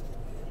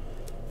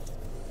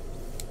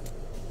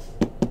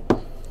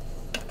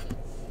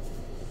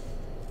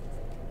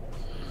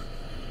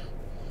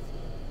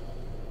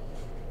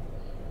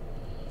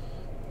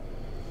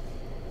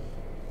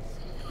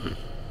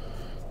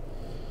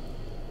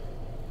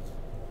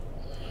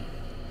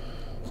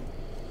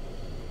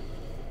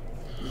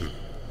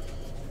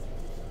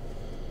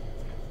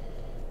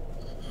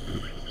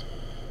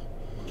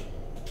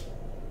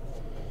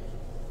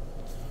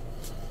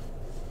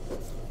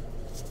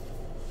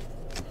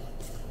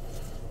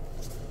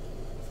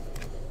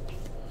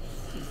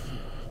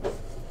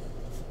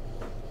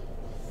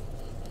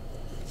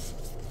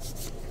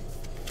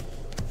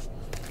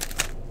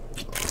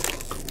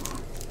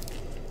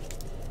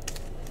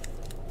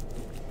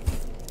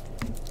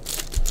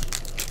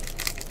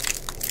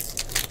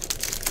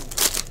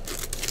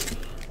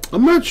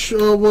 I'm not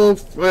sure. Well,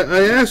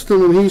 I asked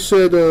him, and he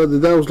said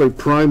that was like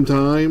prime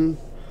time,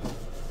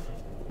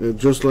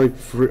 just like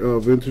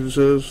Vintage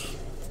says.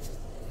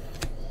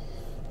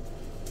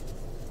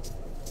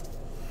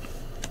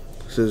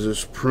 Says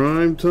it's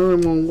prime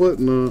time on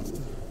Whatnot.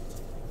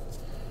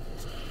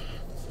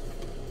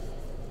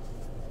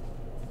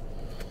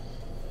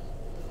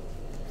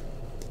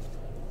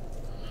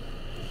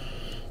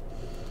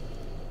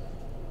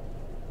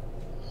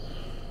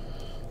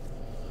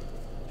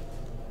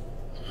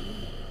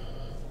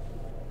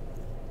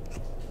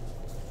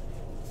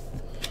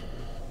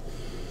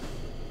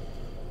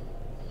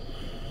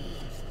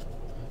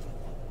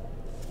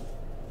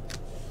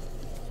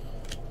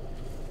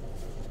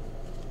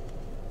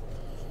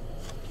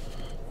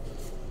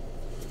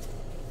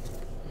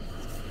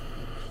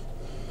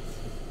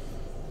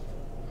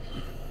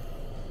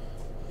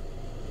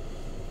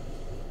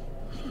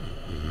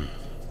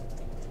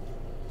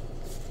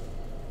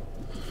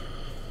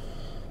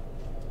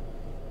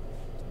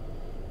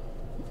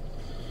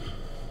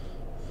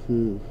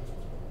 Yeah,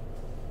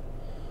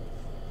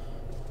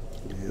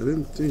 I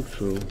didn't think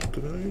so.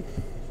 Did I?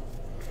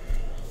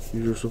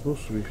 These are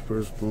supposed to be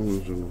first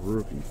bonus and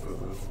rookie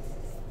pile.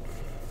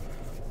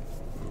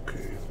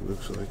 Okay,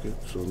 looks like it.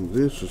 So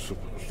this is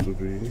supposed to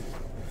be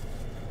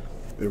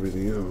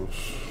everything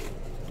else.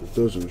 It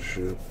doesn't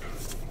ship.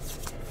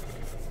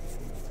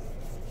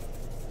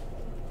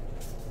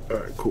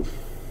 Alright, cool.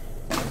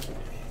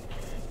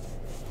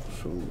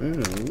 So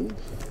now,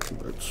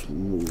 let's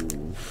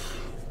move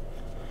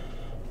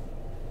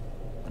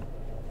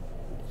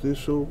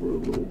this over a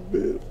little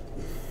bit,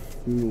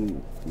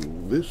 move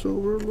this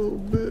over a little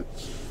bit,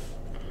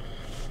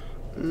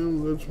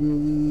 and let's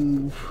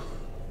move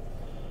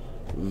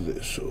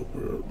this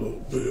over a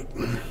little bit.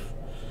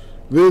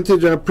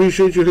 Vintage, I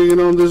appreciate you hanging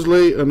on this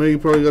late. I know you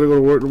probably gotta go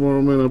to work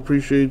tomorrow, man. I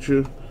appreciate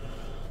you.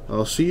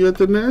 I'll see you at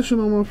the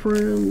National, my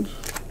friend.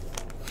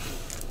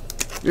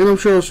 And I'm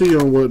sure I'll see you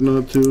on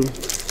Whatnot too.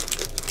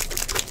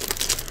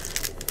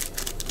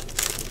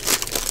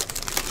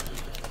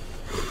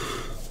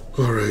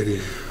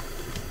 Alrighty.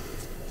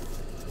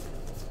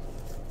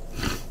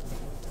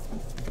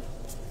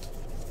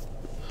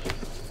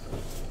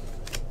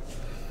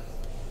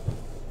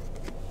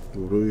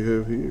 What do we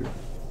have here?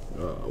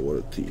 Ah, what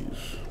a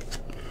tease.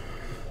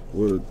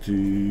 What a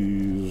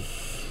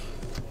tease.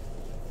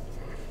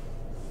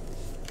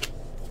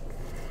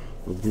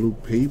 A blue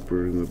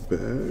paper in the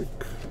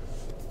back.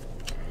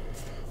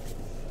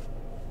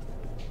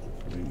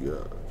 We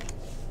got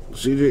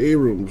CJ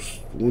Abrams,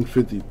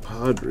 150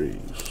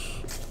 Padres.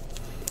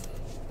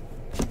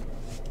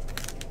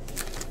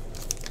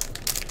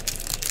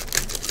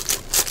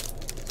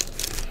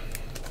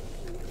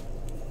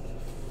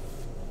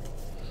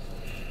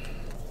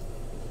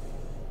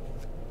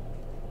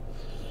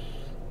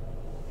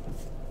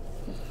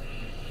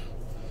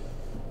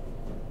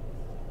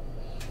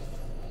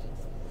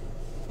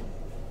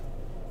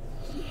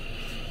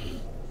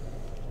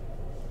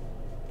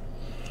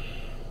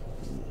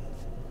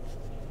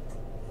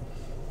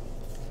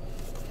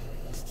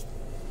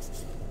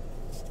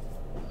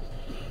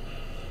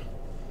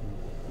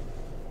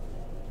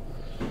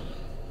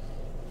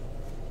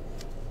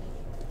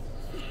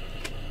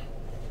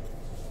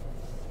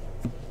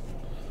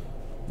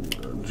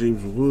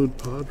 James Wood,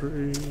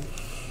 Padres.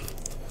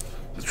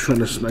 Trying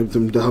to snipe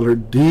them dollar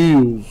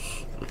deals.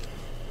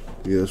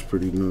 Yeah, that's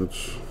pretty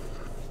nuts.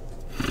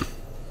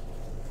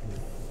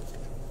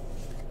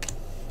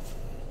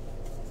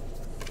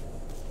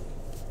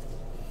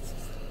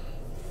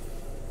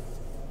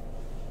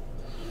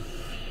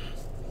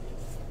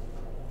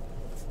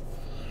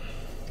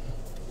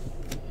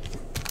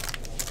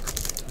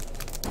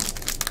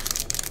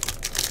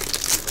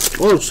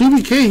 Oh,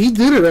 CBK, he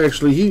did it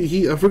actually.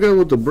 He I forgot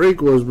what the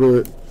break was,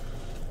 but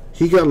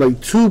he got like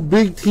 2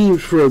 big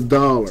teams for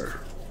 $1.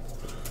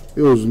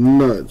 It was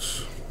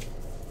nuts.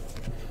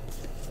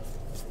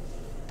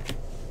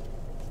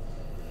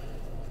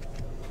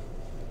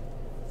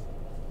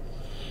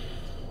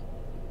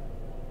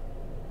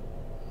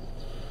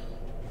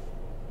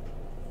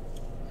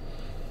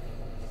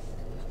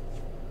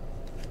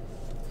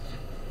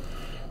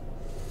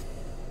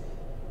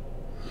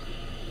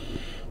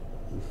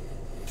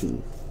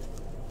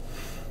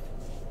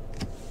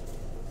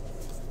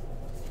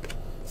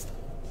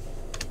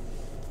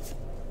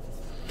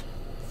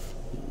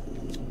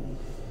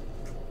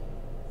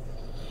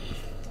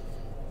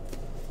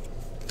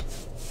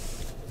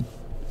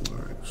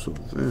 So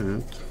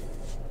that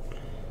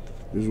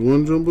is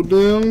one jumble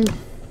down.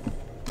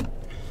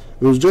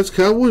 It was Jets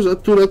Cowboys. I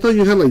thought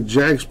you had like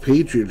Jags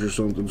Patriots or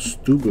something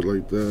stupid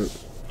like that.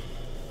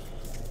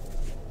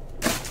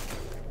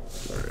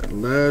 Alright,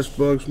 last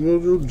box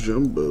mojo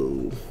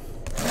jumbo.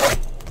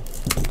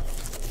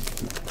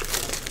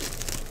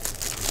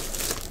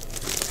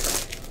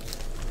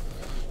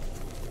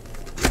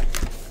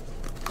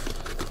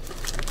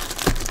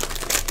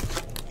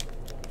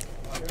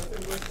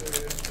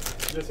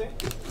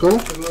 ¿Cómo?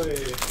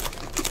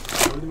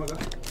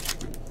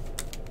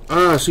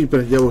 Ah, sí,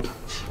 pero ya voy.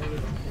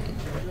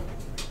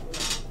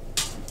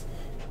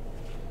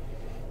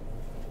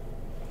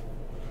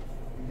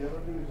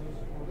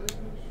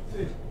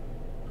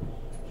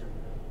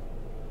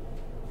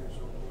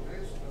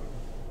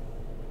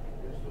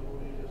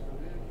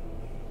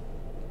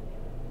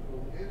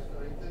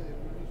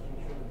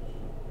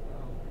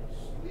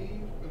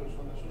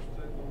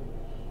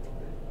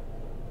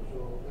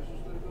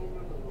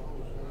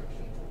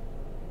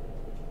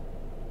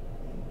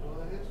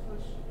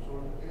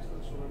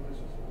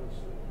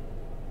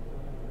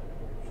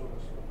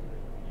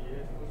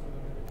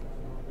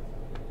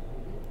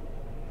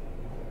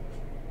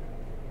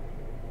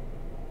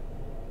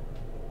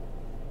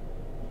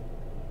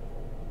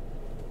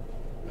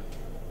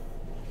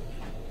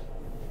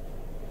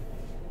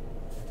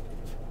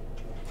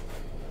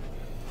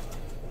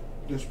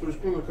 Después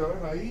cuando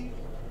acaben ahí,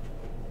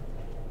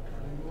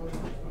 tengo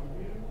estas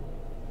también.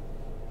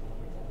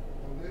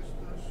 Con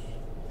estas,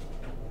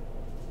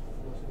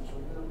 las que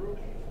son de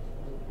rookie,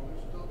 le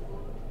pones top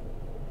on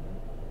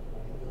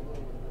y ya lo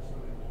demás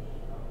están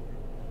hechos.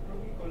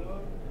 Rookie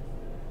color,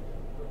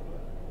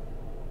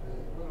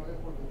 Bueno, es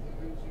porque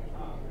tienen, sí,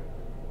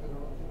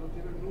 pero no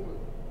tienen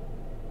número.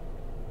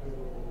 Pero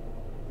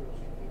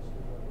sí tienes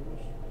que la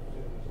luz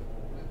se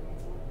completa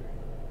un poco.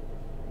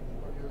 Y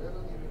para que vean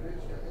la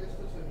diferencia,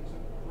 estas se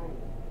dicen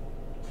chrome.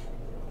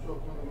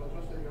 Cuando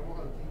nosotros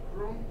tengamos aquí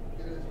chrome,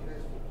 quiere decir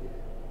esto, que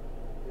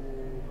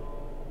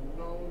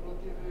no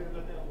tiene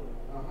plateado.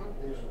 Ajá,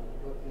 eso,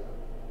 plateado.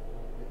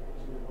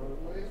 Sin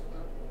embargo, esta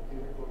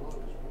tiene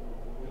colores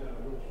como la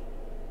luz.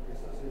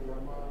 Esta se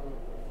llama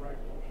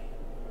refractors.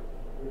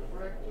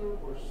 Refractor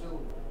o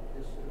silver,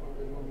 es lo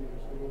mismo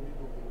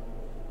que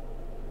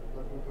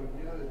la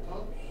compañía de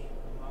tops.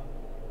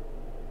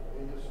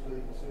 Ellos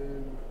le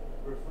dicen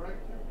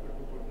refractor, la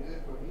compañía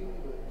de Panini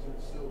le dicen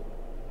silver.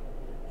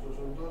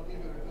 Son dos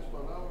diferentes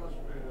palabras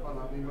para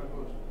la misma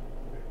cosa.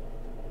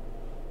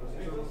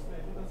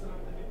 ¿Necesitan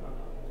solamente mi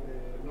plano?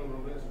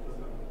 No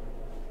necesitas nada.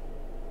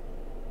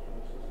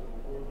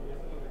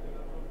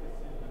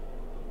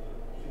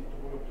 Sí,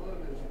 como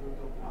todas necesitan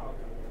top.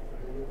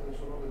 Yo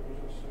solo le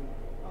puse el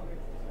silver.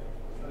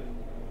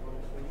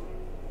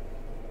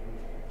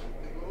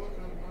 Tengo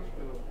otras más,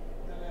 pero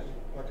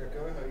para que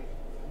acabes ahí.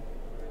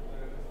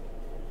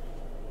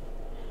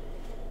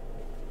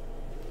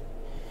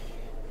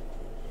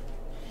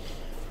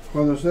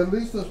 Cuando estén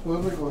listas,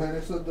 puedes recoger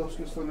estas dos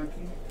que están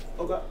aquí.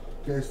 Okay.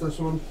 Que estas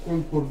son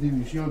por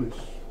divisiones.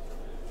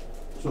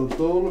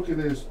 Todo lo que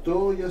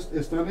todo ya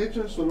están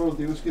hechas, solo lo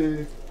tienes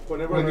que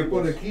poner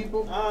por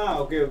equipo.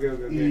 Ok.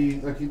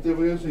 Y aquí te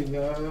voy a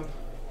enseñar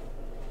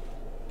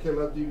que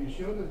las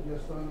divisiones ya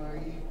están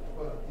ahí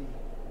para ti.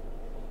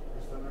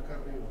 Están acá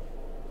arriba.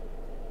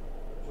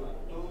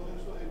 Todos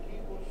estos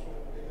equipos son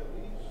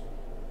ALEs.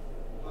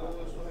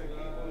 Todos estos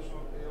equipos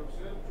son AL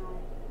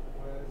Centro.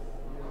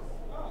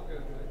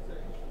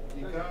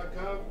 Y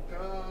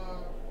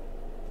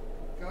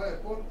cada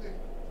deporte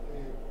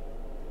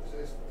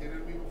tiene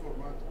el mismo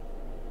formato.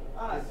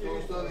 Sí. Todo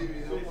está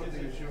dividido por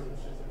divisiones.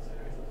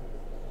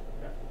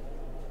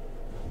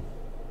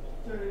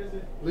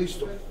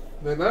 Listo.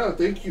 De nada,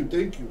 thank you.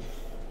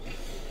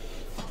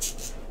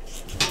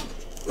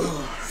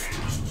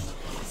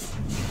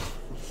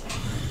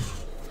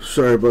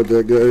 Sorry about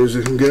that, guys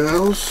and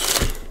gals.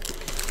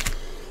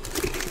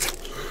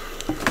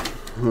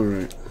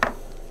 Alright.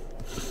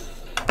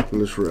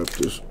 Let's wrap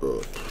this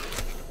up.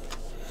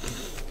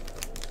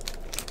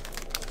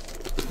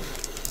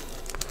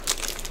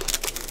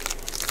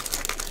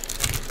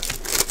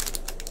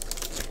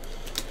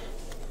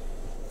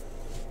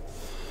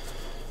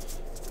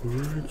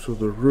 Alright, so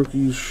the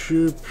rookies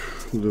ship,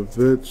 the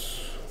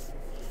vets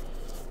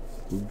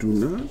do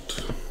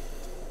not.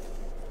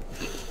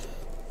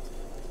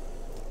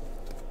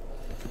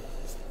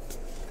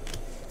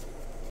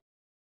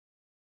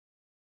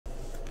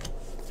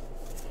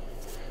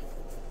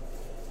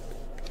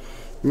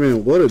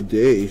 Man, what a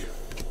day.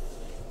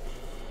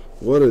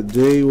 What a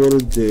day.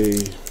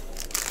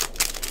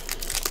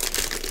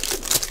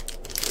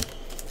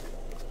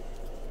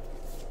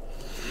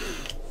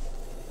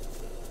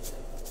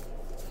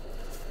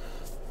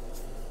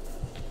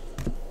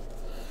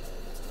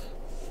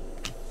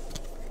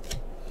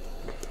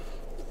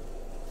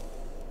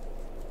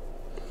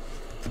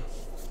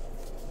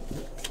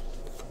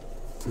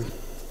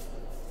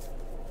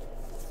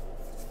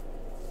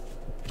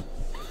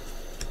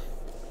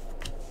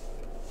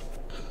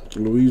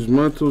 Luis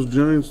Matos,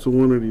 Giants to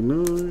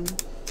 189.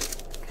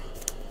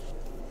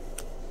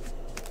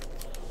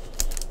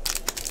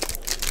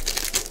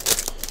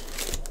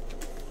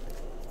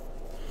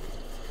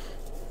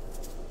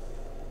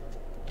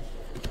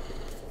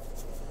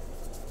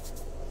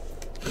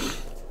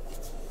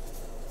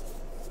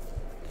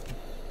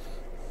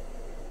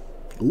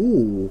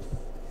 Ooh.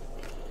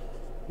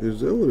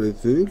 Is that what I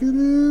think it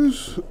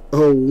is?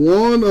 A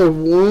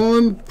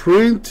 1/1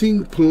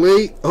 printing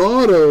plate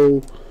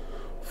auto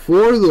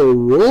for the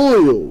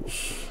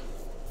Royals.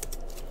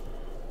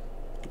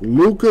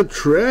 Luca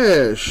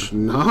Trash.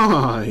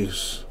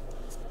 Nice.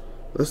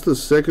 That's the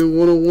second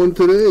 1/1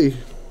 today.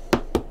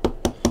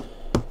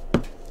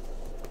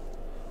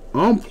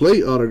 On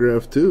plate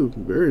autograph too.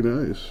 Very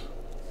nice.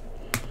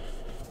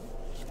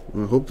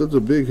 I hope that's a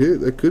big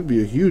hit. That could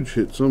be a huge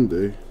hit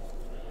someday.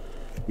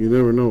 You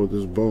never know with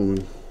this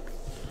Bowman.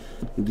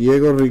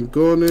 Diego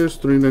Rincones,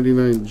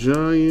 399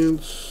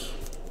 Giants.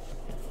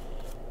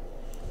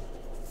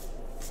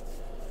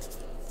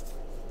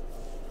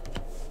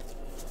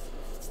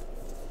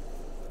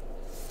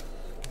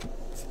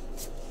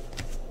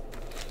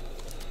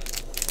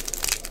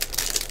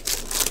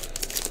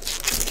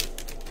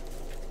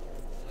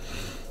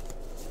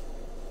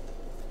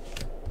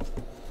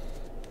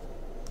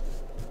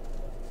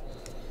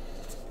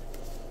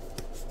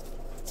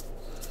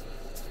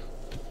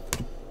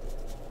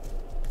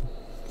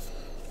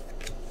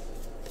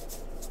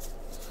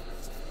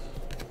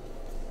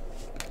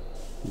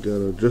 Got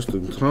a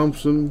Justin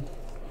Thompson.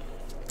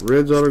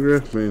 Reds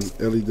autograph. Man,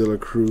 Ellie De La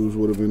Cruz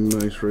would have been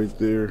nice right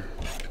there.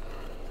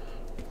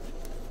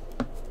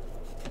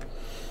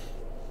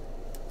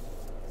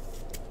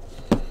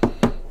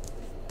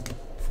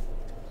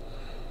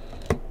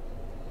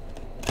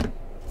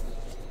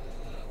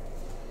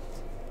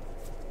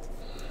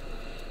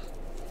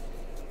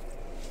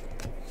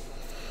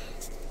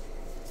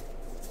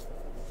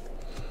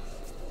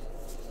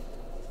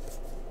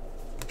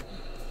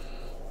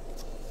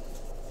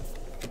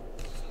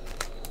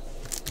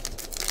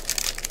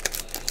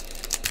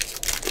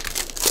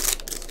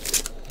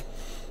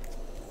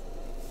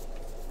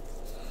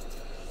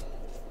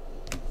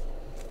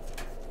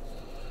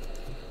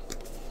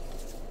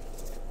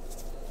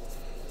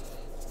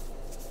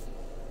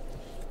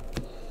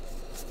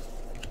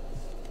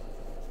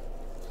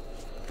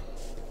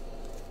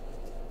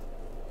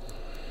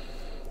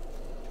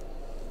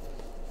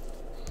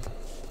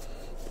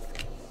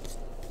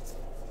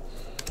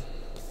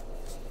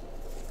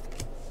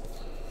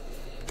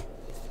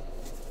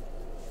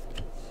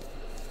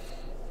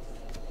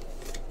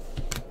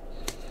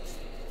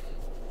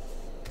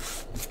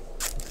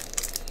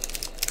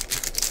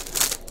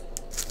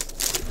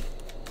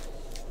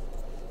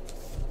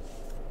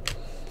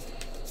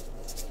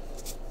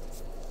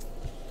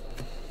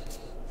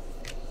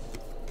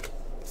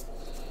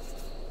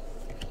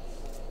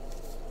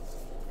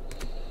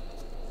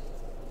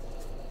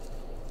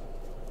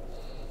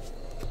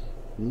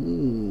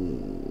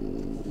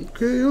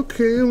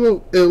 Okay, a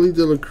little Ellie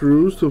De La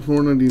Cruz to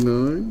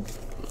 4.99.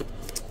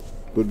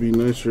 Would be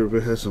nicer if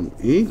it had some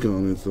ink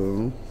on it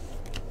though.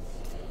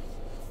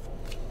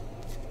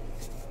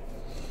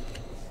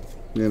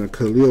 And a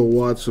Khalil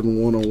Watson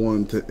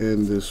 101 to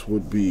end this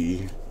would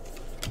be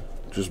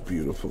just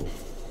beautiful.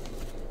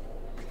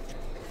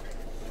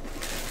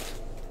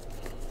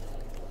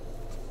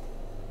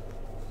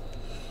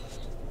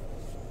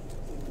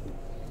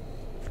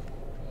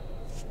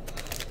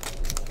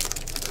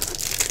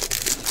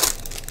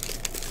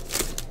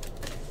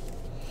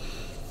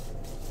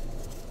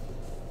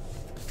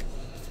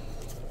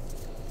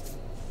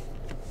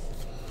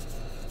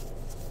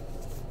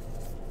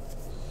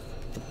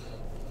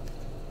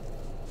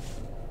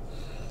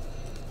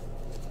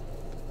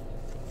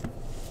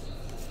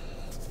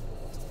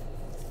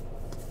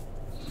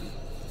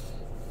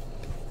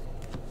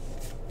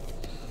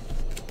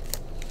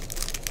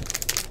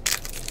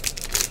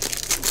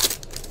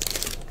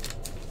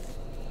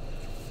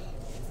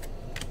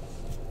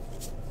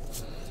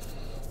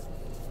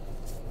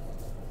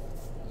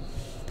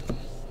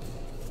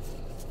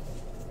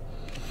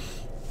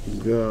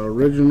 Got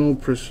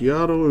Reginald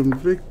Preciado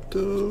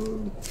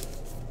Invicta.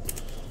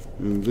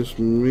 And this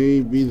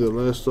may be the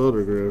last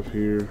autograph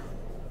here.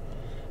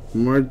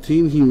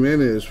 Martin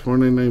Jimenez,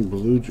 499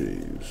 Blue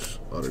Jays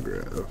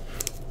autograph.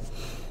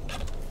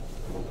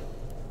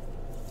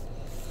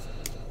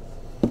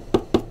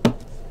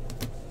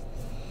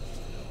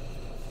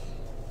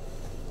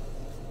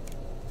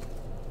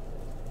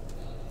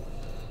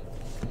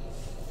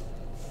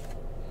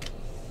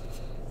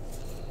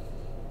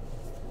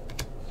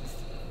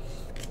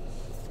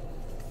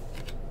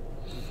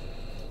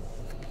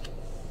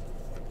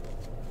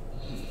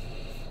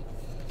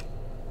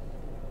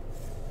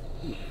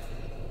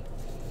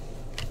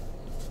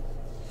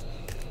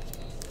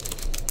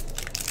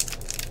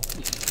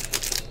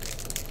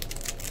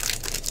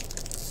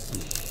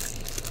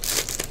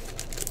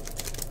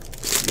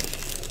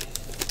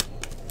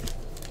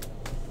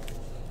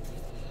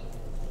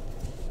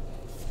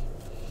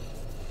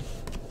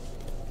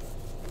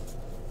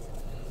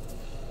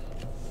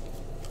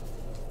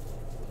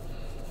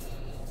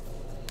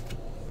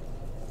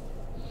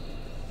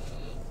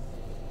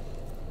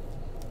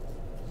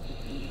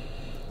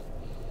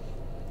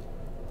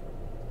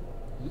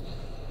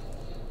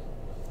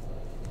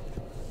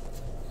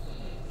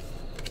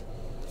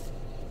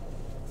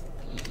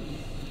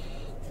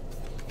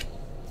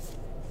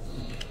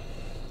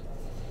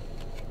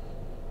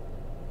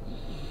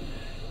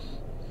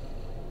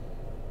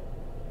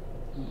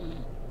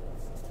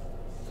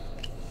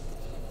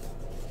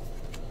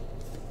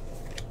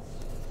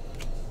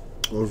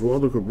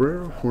 Oswaldo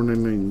Cabrera,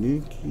 499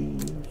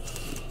 Yankees.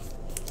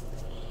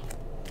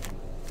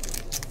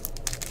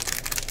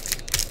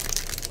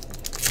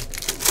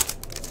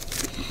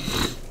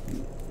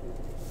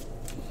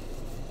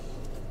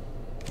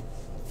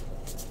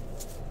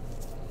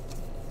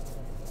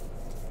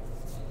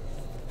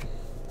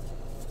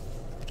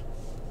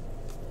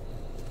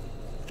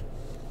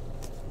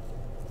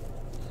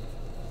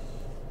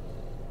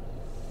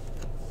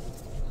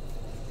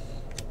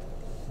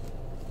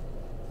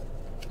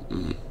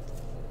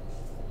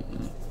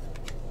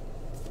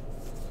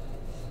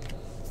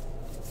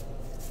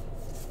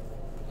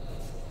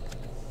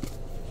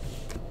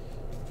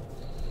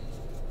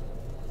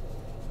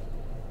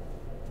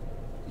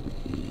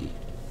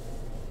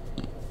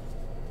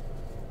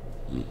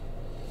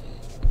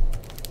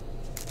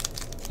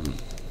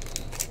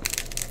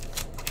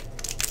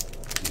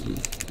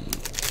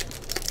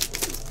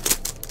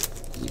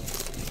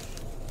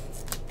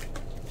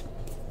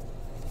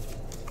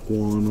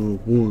 One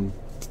of one.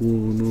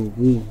 One of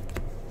one.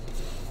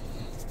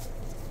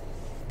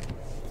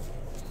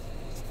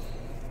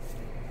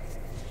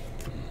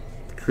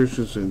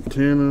 Christian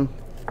Santana.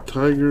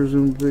 Tigers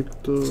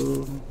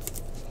Invicta.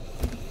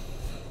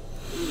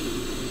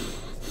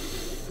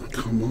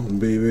 Come on,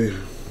 baby.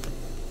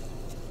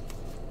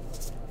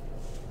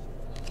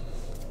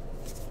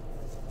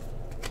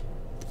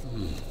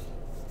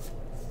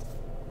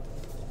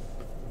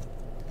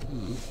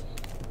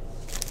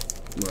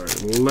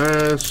 Alright,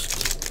 last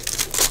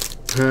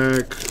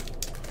pack.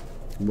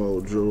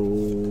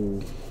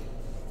 Mojo.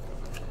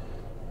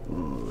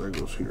 Oh, that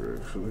goes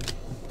here actually.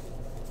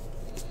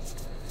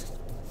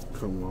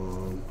 Come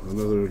on.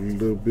 Another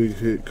little big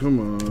hit. Come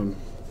on.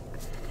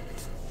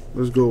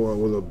 Let's go out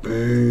with a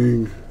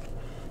bang.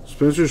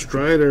 Spencer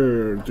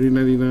Strider,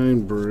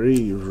 $3.99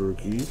 Braves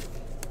rookie.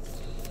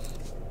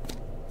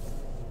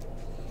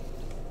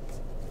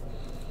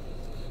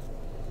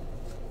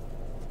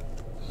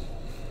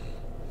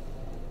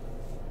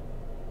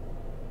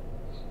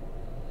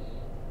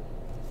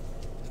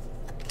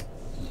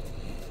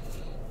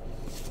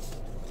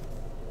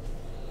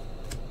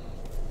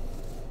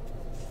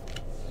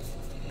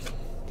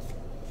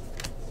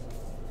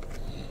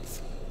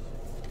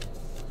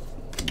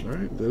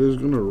 Alright, that is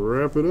going to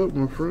wrap it up,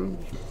 my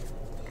friends.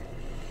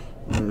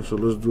 Alright, so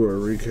let's do our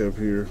recap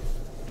here.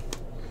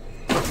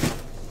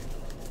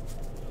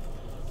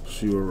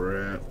 See where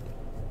we're at.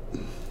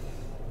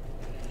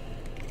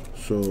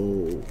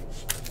 So,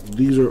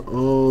 these are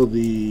all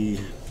the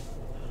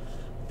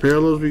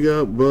parallels we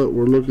got, but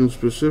we're looking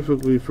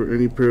specifically for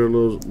any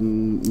parallels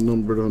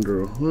numbered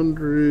under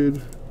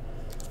 100,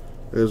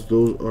 as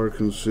those are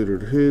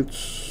considered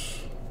hits.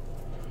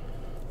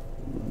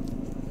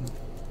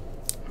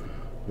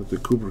 With the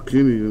Cooper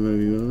Kennedy to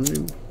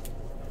 99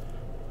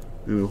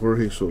 and a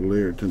Jorge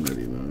Soler to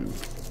 99.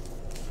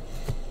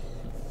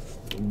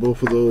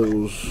 Both of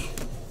those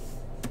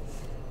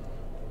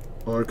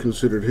are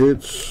considered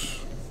hits.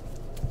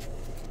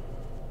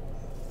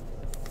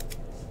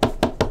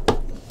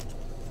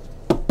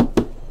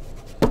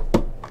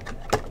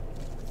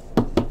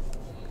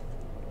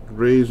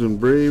 Rays and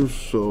Braves,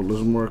 so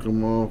let's mark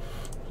them off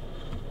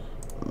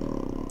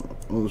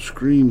on the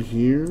screen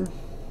here.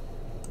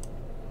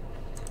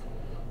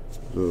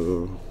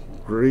 The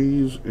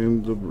Rays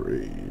and the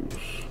Braves.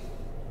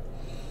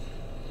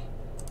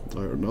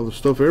 Alright, now the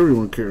stuff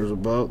everyone cares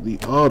about, the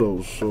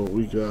autos. So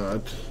we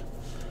got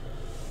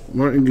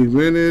Martin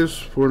Gimenez,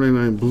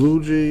 499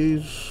 Blue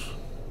Jays.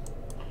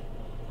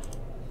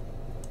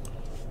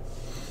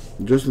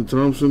 Justin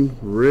Thompson,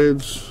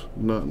 Reds,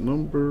 not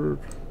numbered.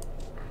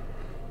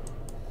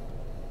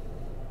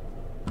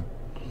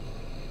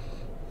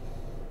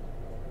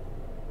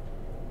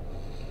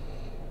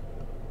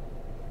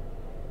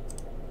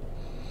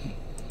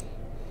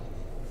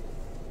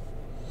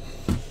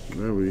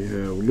 There we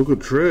have Look at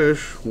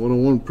Trash,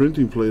 101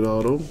 printing plate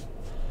auto.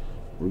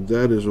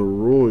 That is a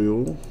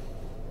Royal.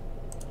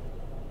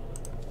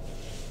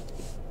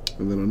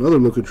 And then another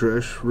Look at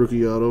Trash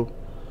rookie auto.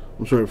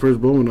 I'm sorry,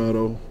 first Bowman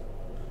auto.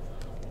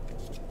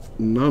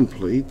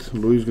 Non-plate.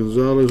 Luis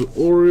Gonzalez,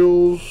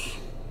 Orioles.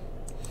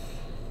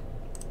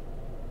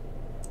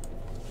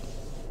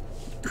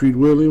 Creed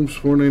Williams,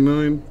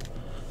 499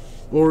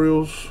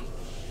 Orioles.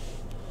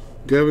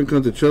 Gavin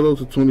Conticello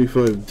to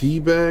 25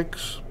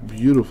 D-backs.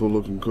 Beautiful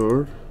looking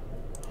card.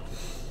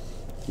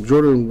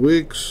 Jordan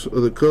Wicks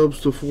of the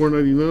Cubs to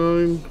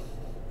 499.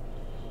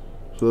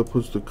 So that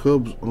puts the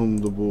Cubs on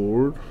the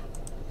board.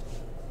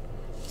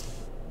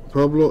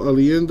 Pablo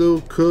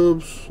Aliendo,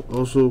 Cubs,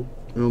 also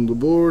on the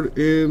board.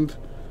 And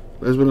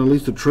last but not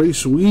least, the Trey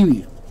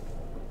Sweeney.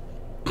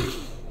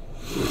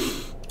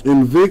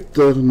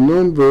 Invicta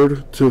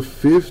numbered to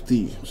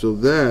 50. So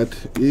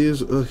that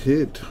is a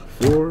hit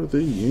for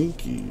the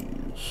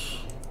Yankees.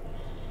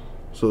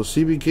 So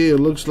CBK, it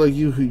looks like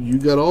you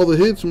got all the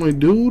hits, my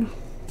dude.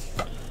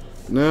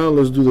 Now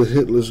let's do the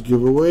hitless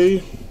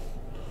giveaway.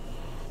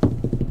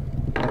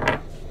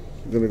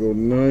 Gonna go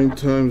 9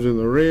 times in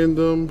the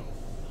random.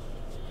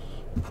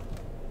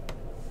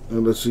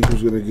 And let's see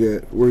who's gonna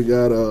get. We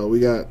got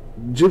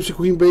Gypsy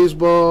Queen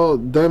Baseball,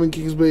 Diamond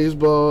Kings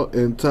Baseball,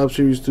 and Top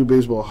Series 2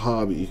 Baseball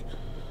Hobby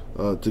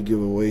to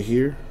give away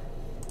here.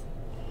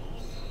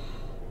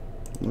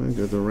 I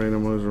got the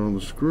randomizer on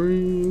the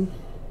screen.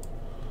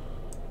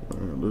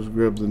 Alright, let's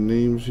grab the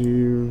names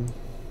here.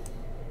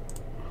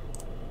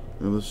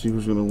 And let's see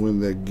who's gonna win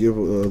that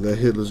that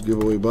hitless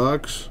giveaway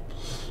box.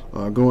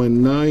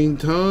 Going 9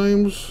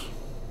 times.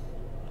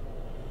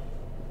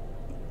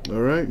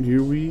 Alright,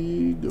 here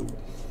we go.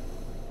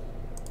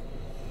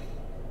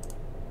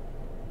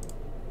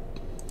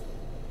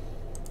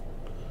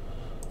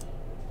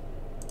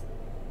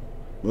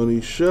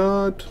 Money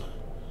shot.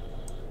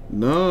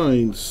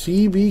 9.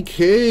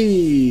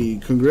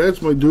 CBK.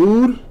 Congrats, my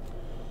dude.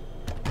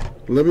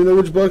 Let me know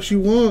which box you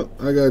want.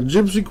 I got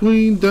Gypsy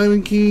Queen,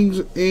 Diamond Kings,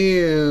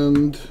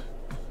 and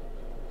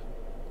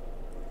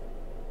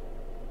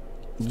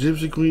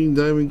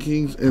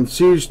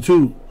Series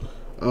 2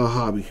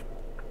 Hobby.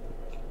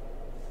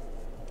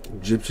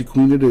 Gypsy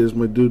Queen it is,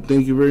 my dude.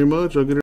 Thank you very much. I'll get it.